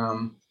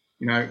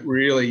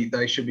 Really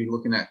they should be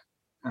looking at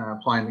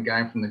playing the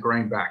game from the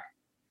green back,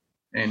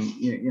 and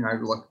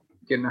like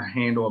getting a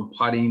handle on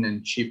putting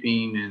and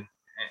chipping,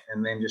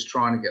 and then just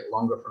trying to get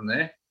longer from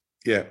there.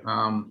 Yeah.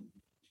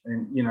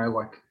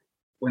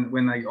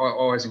 When I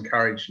always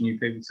encourage new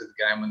people to the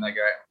game when they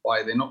go out and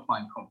play, they're not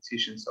playing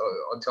competition. So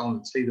I tell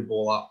them to tee the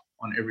ball up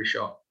on every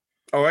shot.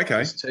 Oh,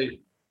 okay.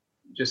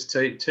 Just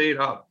tee it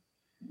up,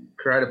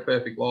 create a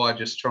perfect lie.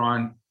 Just try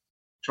and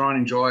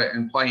enjoy it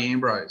and play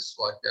Ambrose.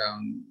 Like a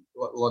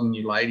lot of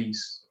new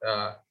ladies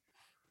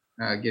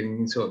getting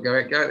into it. Go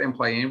out there and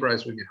play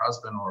Ambrose with your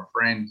husband or a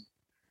friend,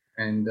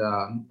 and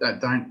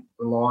don't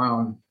rely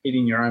on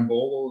hitting your own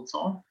ball all the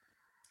time.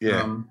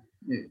 Yeah.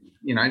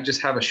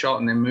 Just have a shot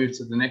and then move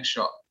to the next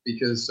shot,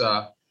 because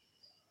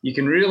you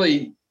can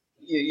really,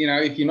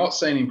 if you're not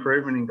seeing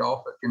improvement in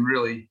golf, it can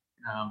really,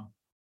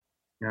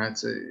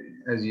 it's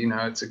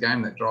a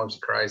game that drives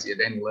you crazy at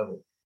any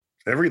level.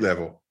 Every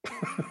level.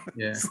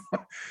 Yeah.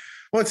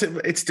 Well,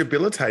 it's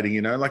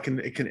debilitating, like, and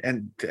it can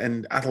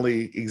and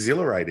utterly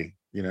exhilarating.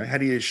 How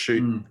do you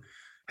shoot?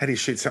 How do you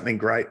shoot something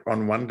great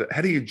on one day?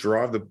 How do you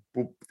drive the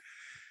ball?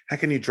 How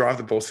can you drive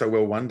the ball so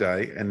well one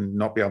day and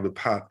not be able to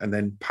putt, and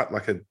then putt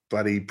like a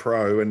bloody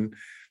pro and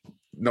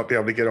not be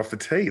able to get off the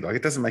tee? Like,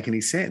 it doesn't make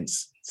any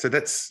sense. So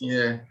that's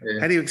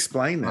How do you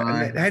explain that?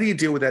 And how do you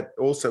deal with that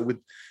also with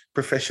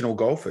professional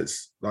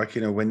golfers? Like,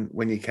 when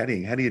you're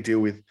caddying, how do you deal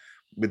with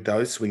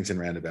those swings and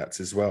roundabouts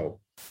as well?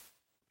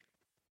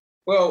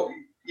 Well,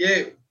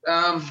 yeah,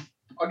 I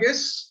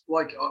guess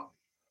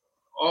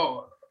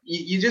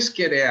you just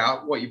get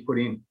out what you put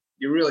in.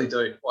 You really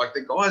do. Like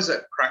the guys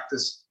that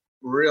practice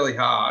really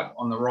hard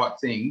on the right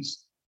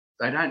things,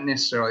 they don't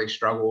necessarily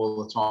struggle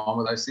all the time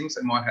with those things.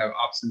 They might have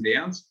ups and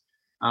downs.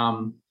 But I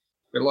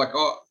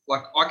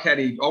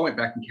went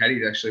back and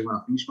caddied actually when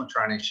I finished my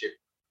traineeship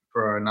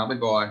for another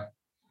guy,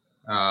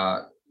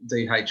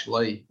 D.H.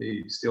 Lee,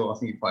 who still, I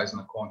think he plays on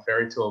the Corn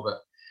Ferry Tour,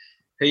 but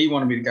he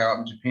wanted me to go up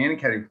in Japan and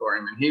caddy for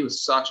him, and he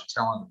was such a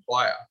talented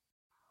player,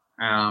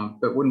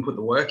 but wouldn't put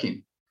the work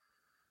in.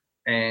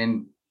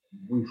 And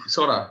we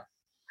sort of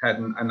had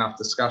enough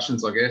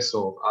discussions, I guess,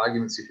 or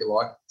arguments, if you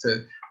like,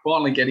 to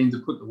finally get him to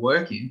put the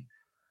work in.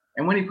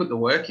 And when he put the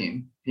work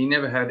in, he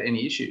never had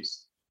any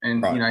issues.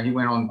 And he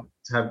went on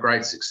to have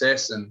great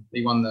success, and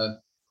he won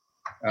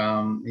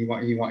he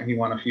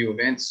won a few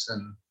events,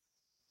 and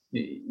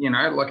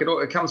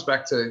it comes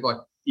back to like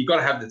you got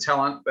to have the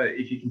talent, but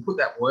if you can put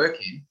that work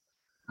in,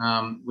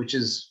 which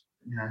is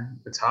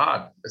it's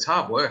hard. It's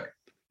hard work.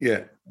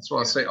 Yeah, that's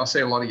what I see. I see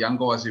a lot of young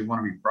guys who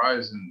want to be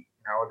pros, and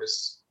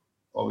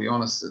I'll be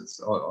honest,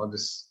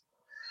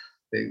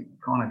 they're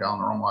kind of going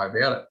the wrong way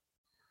about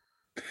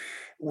it.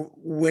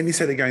 When you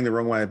say they're going the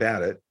wrong way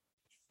about it,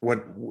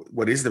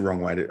 what is the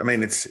wrong way to? I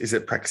mean, is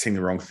it practicing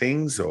the wrong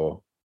things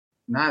or?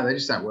 No, they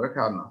just don't work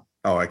hard enough.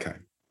 Oh, okay.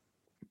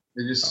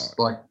 They're just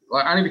like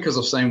only because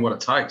I've seen what it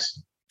takes.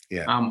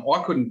 Yeah.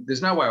 I couldn't.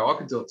 There's no way I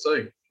could do it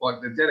too.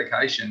 Like the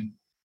dedication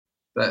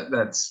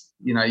that's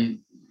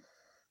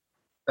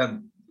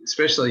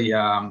especially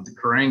the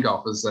Korean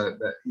golfers that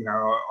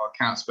I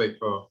can't speak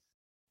for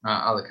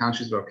other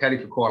countries, but I've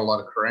caddied for quite a lot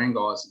of Korean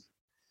guys.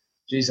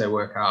 Geez, they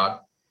work hard.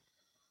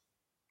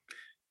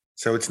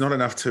 So it's not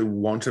enough to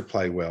want to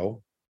play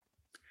well.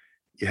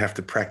 You have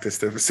to practice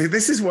them. See,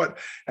 this is what,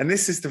 and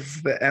this is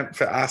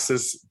for us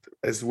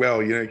as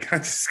well. You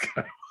can't just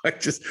go, I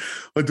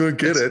don't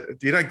get it.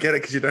 You don't get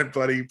it because you don't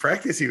bloody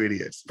practice, you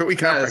idiots. But we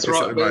can't practice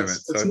at the moment.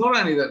 It's not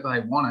only that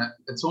they want it,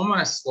 it's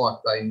almost like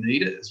they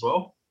need it as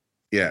well.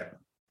 Yeah.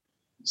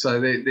 So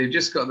they've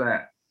just got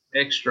that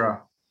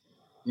extra,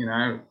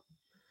 their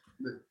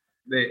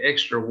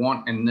extra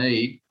want and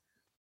need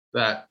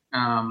that,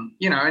 and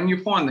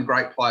you find the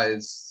great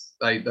players,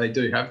 they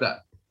do have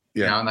that.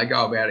 Yeah. And they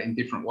go about it in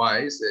different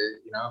ways.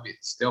 They're, a bit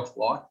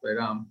stealth-like, but,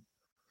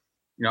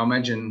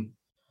 imagine,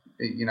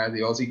 the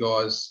Aussie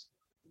guys,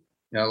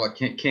 like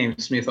Cam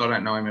Smith, I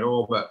don't know him at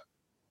all, but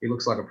he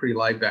looks like a pretty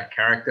laid-back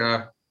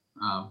character.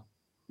 Got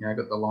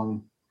the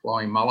long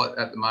flowing mullet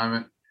at the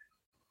moment,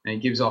 and he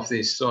gives off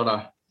this sort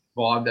of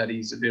vibe that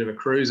he's a bit of a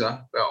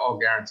cruiser, but I'll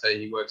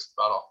guarantee he works his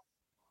butt off.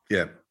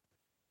 Yeah.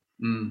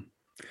 Mm.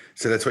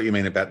 So that's what you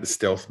mean about the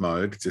stealth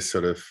mode, just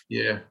sort of.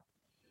 Yeah.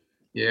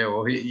 Yeah,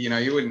 well,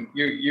 you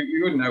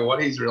wouldn't know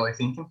what he's really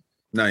thinking.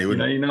 No, you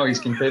wouldn't. He's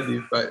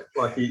competitive, but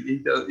like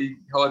he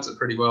hides it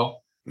pretty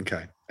well.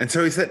 Okay, and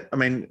so is that? I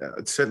mean,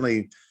 it's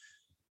certainly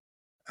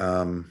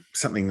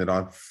something that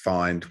I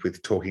find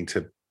with talking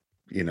to,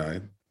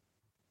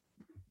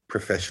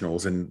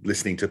 professionals and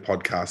listening to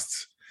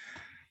podcasts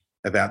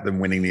about them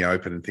winning the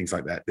Open and things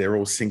like that. They're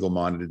all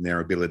single-minded in their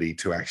ability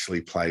to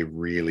actually play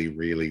really,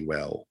 really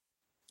well.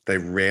 They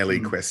rarely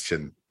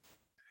question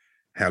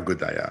how good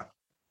they are.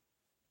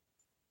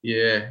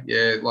 Yeah,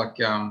 like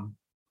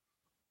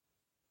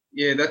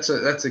that's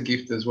a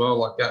gift as well.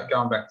 Like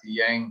going back to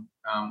Yang,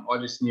 I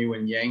just knew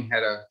when Yang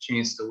had a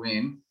chance to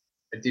win,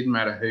 it didn't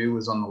matter who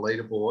was on the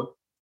leaderboard.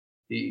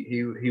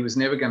 He was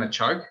never going to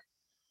choke.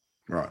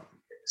 Right.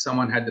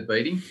 Someone had to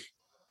beat him,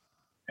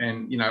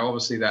 and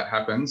obviously that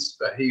happens.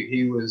 But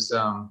he was,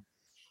 a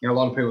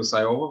lot of people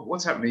say, "Oh,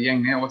 what's happened to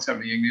Yang now? What's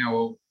happened to Yang now?"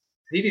 Well,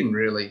 he didn't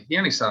really. He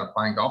only started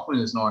playing golf when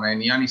he was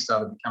 19. He only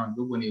started becoming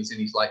good when he was in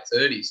his late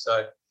 30s.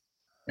 So.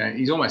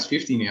 He's almost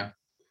 50 now.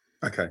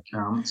 Okay.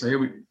 So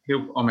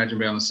he'll I imagine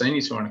be on the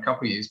senior tour in a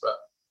couple of years. But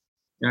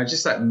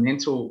just that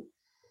mental.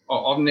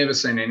 I've never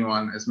seen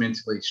anyone as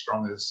mentally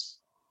strong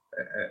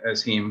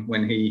as him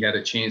when he had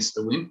a chance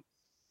to win.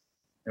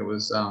 It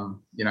was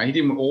he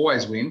didn't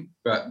always win,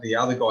 but the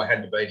other guy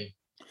had to beat him.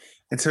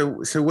 And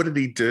so what did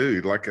he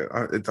do? Like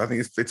I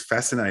think it's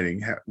fascinating.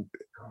 How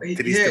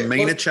did his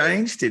demeanor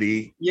change? Did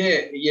he? Yeah,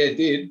 it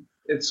did.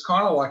 It's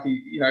kind of like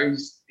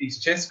his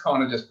chest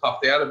kind of just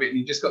puffed out a bit, and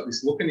he just got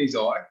this look in his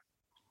eye.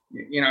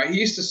 He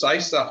used to say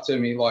stuff to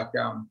me like,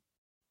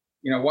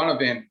 one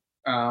event,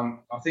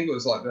 I think it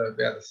was like about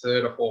the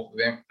third or fourth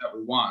event that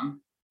we won,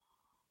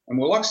 and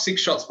we're like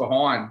 6 shots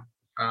behind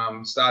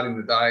starting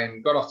the day,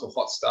 and got off to a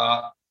hot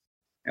start.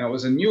 And it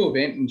was a new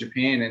event in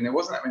Japan, and there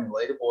wasn't that many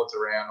leaderboards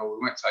around, or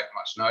we weren't taking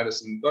much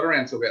notice. And got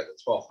around to about the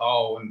 12th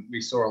hole, and we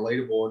saw a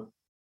leaderboard,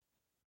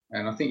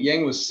 and I think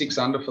Yang was 6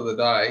 under for the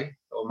day.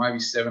 Or maybe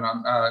 7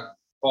 under,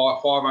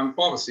 5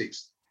 or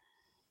 6.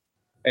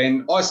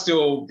 And I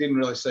still didn't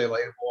really see a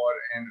leaderboard,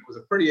 and it was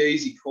a pretty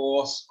easy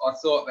course. I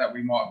thought that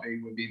we might be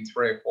within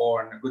 3 or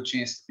 4 and a good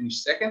chance to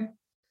finish second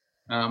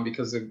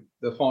because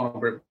the final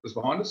group was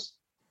behind us.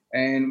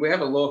 And we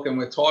have a look, and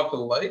we're tied for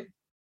the lead.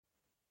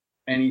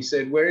 And he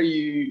said, where are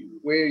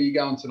you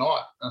going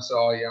tonight? And I said,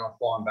 I'm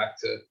flying back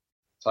to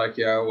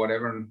Tokyo or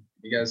whatever. And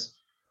he goes,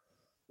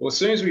 well, as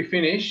soon as we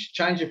finish,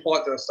 change your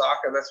flight to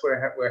Osaka. That's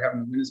where we're having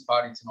the winners'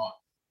 party tonight.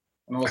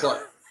 And I was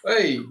like,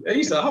 hey,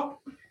 ease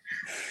up.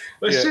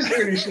 Let's just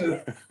finish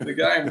the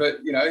game. But,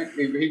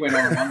 he went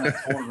on and won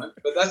that tournament.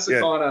 But that's the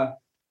kind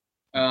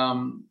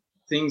of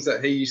things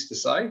that he used to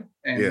say.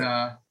 And,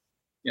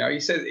 he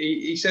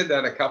said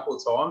that a couple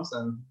of times,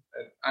 and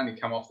it only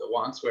come off the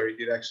once where he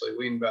did actually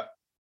win. But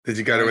did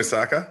you go to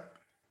Osaka?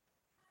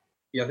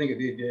 Yeah, I think it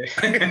did. Yeah.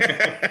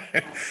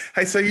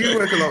 Hey, so you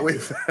work a lot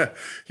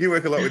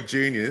with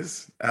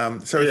juniors.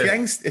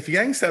 If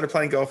Yang started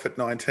playing golf at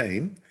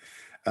 19,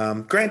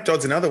 Grant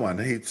Dodd's another one.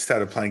 He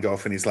started playing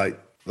golf in his late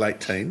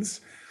teens.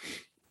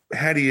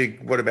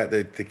 what about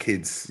the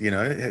kids? You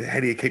know, how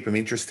do you keep them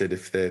interested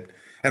if they're?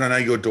 And I know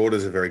your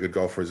daughter's a very good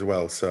golfer as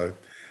well. So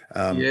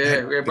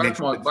both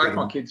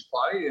my kids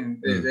play,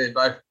 and they're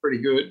both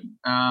pretty good.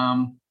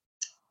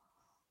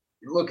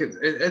 Look,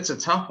 it's a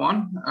tough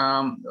one.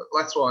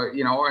 That's why,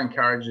 you know, I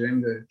encourage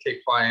them to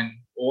keep playing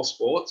all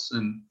sports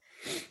and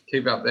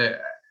keep up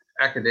their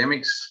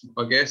academics,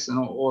 I guess, and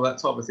all that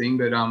type of thing.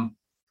 But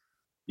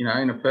you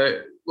know,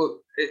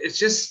 it's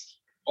just,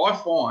 I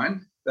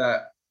find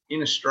that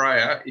in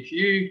Australia, if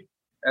you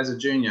as a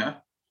junior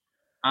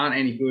aren't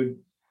any good,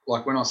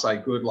 like when I say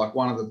good, like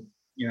one of the,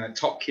 you know,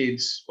 top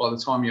kids by the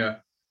time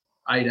you're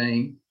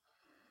 18,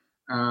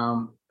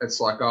 it's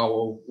like,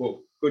 oh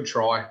well, good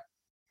try.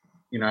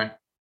 You know,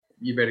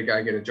 you better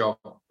go get a job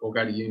or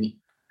go to uni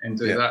and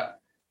do that.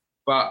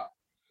 But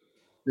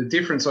the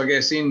difference, I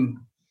guess, in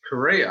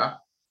Korea,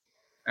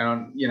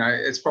 and, you know,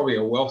 it's probably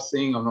a wealth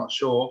thing, I'm not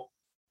sure,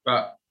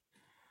 but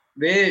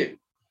they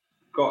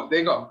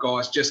got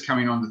guys just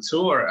coming on the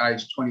tour at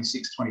age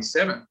 26,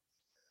 27,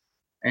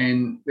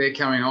 and they're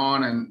coming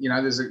on, and, you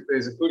know, there's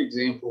a good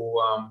example.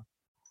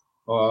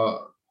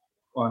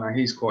 I know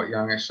he's quite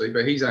young actually,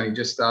 but he's only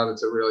just started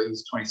to really,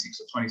 he's 26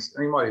 or 20,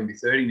 he might even be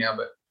 30 now,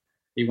 but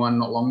he won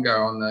not long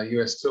ago on the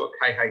US tour,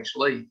 KH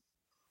Lee,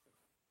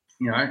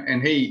 you know,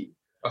 and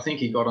I think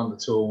he got on the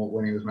tour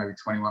when he was maybe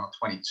 21 or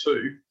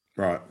 22.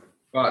 Right.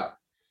 But,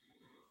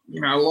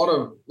 you know, a lot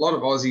of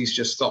Aussies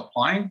just stopped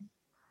playing,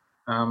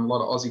 a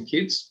lot of Aussie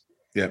kids.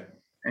 Yeah.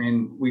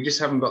 And we just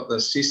haven't got the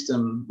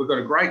system. We've got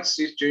a great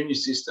junior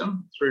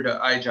system through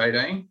to age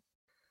 18.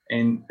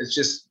 And it's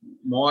just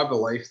my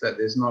belief that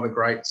there's not a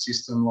great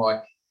system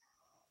like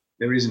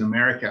there is in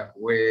America,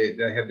 where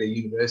they have their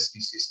university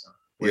system,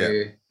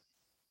 where,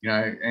 you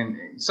know,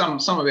 and some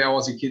of our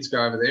Aussie kids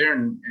go over there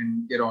and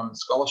get on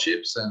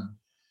scholarships, and,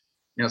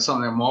 you know,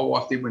 something that my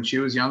wife did when she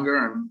was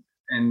younger,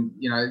 and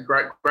you know,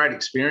 great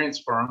experience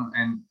for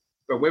them.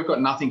 But we've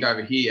got nothing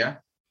over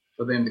here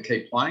for them to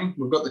keep playing.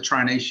 We've got the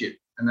traineeship,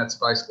 and that's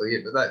basically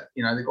it. But that,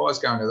 you know, the guys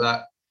go into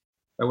that,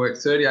 they work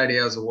 38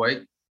 hours a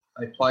week.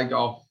 They play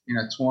golf in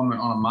a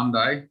tournament on a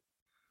Monday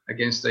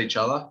against each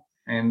other,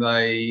 and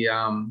they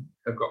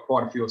have got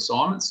quite a few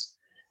assignments,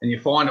 and you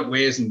find it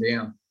wears them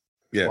down.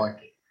 Yeah. Like,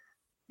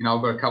 you know,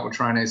 I've got a couple of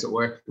trainees that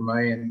work for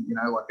me, and, you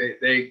know, like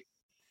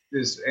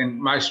and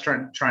most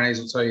trainees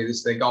will tell you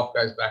this, their golf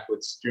goes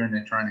backwards during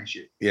their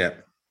traineeship. Yeah.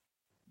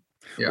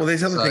 Well,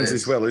 there's other things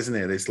as well, isn't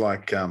there? There's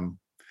like,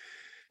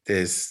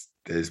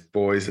 there's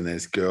boys and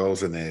there's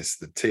girls, and there's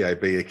the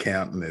TAB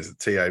account, and there's the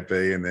TAB,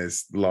 and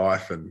there's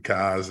life and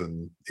cars,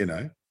 and, you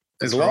know,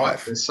 there's life.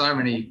 Right. There's so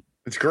many.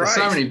 It's great. There's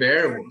so many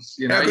variables.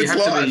 You know, you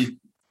have to be.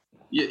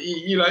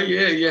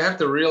 You have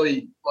to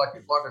really, like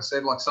I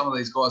said, like some of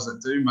these guys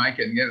that do make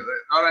it and get it,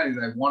 not only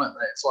do they want it,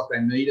 it's like they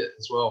need it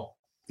as well.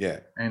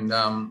 Yeah. And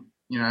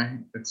you know,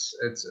 it's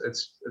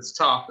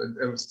tough.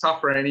 It's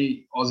tough for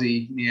any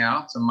Aussie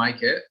now to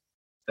make it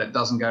that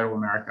doesn't go to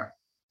America.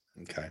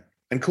 Okay.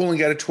 And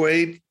Coolangatta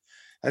Tweed,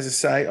 as I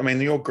say, I mean,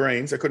 your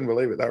greens, I couldn't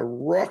believe it. They were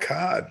rock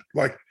hard.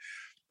 Like,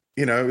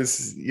 you know, it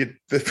was, you'd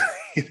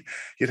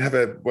have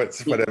a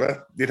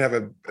whatever. You'd have a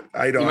 8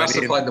 iron. You must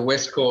have played the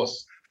West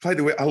Course. I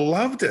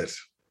loved it.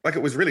 Like,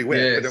 it was really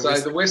wet. Yeah,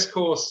 but the West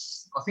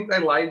Course, I think they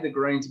laid the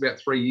greens about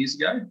 3 years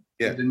ago.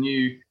 Yeah. With the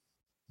new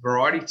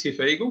variety, Tiff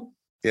Eagle.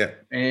 Yeah.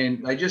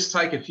 And they just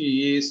take a few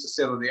years to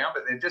settle down,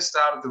 but they've just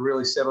started to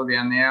really settle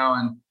down now,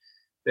 and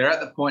they're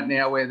at the point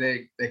now where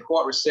they're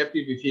quite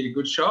receptive if you hit a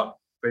good shot,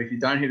 but if you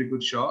don't hit a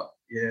good shot,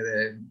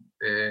 you're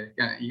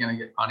going to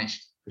get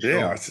punished.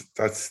 Yeah, sure.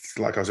 That's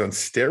like I was on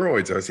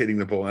steroids. I was hitting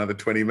the ball another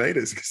 20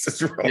 metres because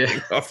it's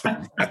rolling off.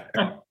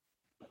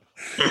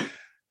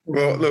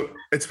 Well, look,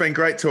 it's been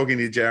great talking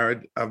to you,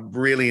 Jared. I've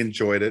really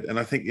enjoyed it. And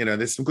I think, you know,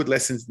 there's some good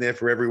lessons in there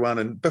for everyone.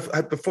 And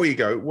before you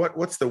go,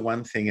 what's the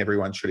one thing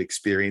everyone should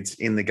experience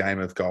in the game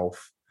of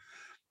golf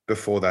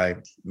before they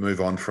move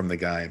on from the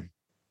game?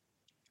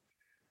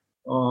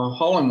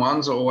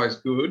 Hole-in-ones are always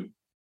good.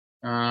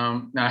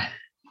 No.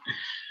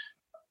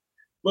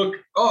 Look,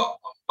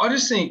 I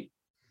just think,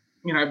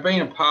 you know,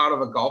 being a part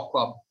of a golf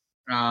club,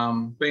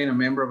 being a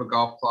member of a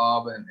golf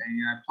club, and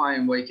you know,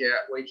 playing week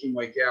in,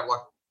 week out,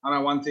 like, I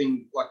know one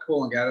thing, like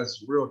Coolangatta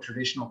is a real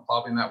traditional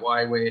club in that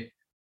way, where,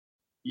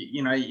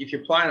 you know, if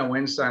you're playing a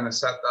Wednesday and a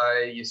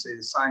Saturday, you see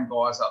the same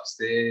guys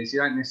upstairs.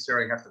 You don't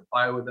necessarily have to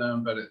play with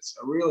them, but it's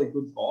a really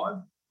good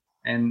vibe.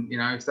 And, you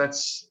know, if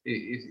that's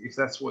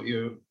what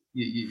your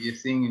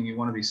thing and you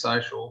want to be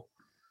social,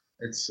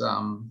 it's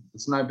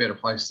no better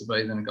place to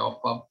be than a golf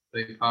club.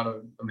 Be part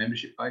of a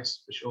membership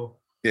base for sure.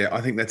 Yeah,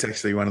 I think that's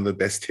actually one of the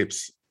best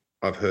tips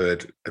I've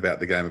heard about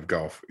the game of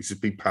golf, is to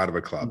be part of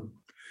a club,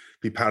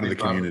 be part of the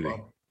community.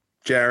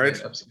 Jared,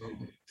 yeah,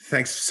 absolutely.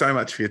 Thanks so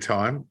much for your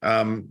time.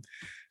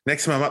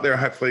 Next time I'm up there,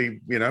 hopefully,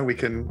 you know, we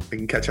can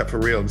catch up for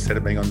real instead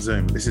of being on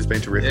Zoom. This has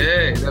been terrific.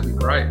 Yeah, that'd be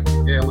great.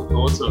 Yeah, look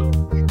forward to it.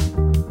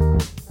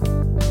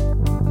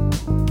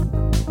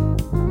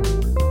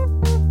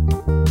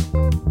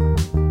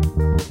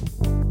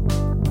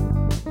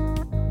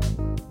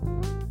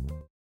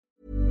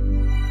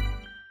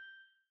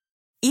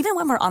 Even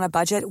Even when we're on a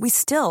budget, we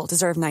still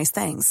deserve nice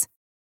things.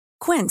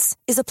 Quince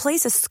is a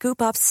place to scoop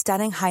up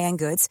stunning high-end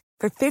goods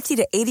for 50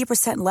 to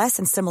 80% less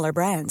than similar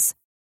brands.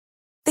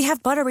 They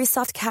have buttery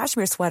soft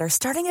cashmere sweaters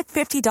starting at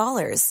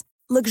 $50,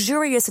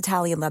 luxurious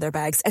Italian leather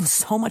bags, and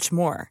so much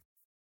more.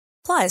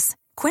 Plus,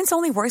 Quince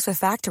only works with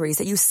factories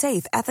that use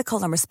safe,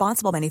 ethical, and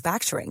responsible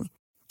manufacturing.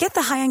 Get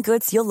the high-end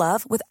goods you'll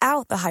love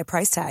without the high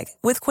price tag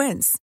with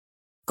Quince.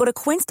 Go to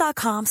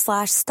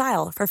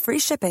quince.com/style for free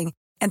shipping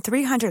and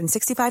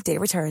 365-day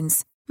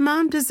returns.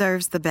 Mom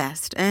deserves the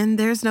best, and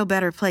there's no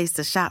better place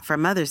to shop for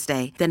Mother's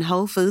Day than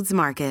Whole Foods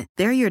Market.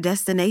 They're your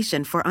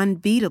destination for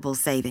unbeatable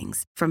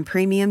savings, from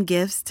premium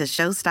gifts to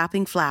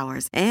show-stopping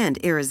flowers and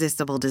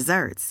irresistible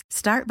desserts.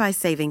 Start by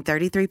saving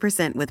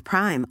 33% with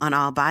Prime on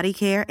all body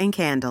care and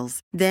candles.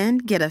 Then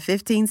get a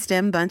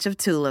 15-stem bunch of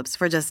tulips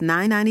for just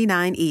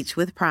 $9.99 each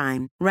with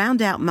Prime.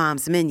 Round out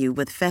Mom's menu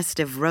with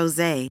festive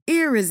rosé,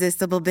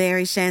 irresistible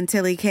berry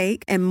chantilly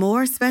cake, and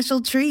more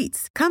special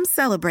treats. Come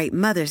celebrate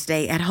Mother's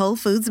Day at Whole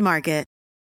Foods Market.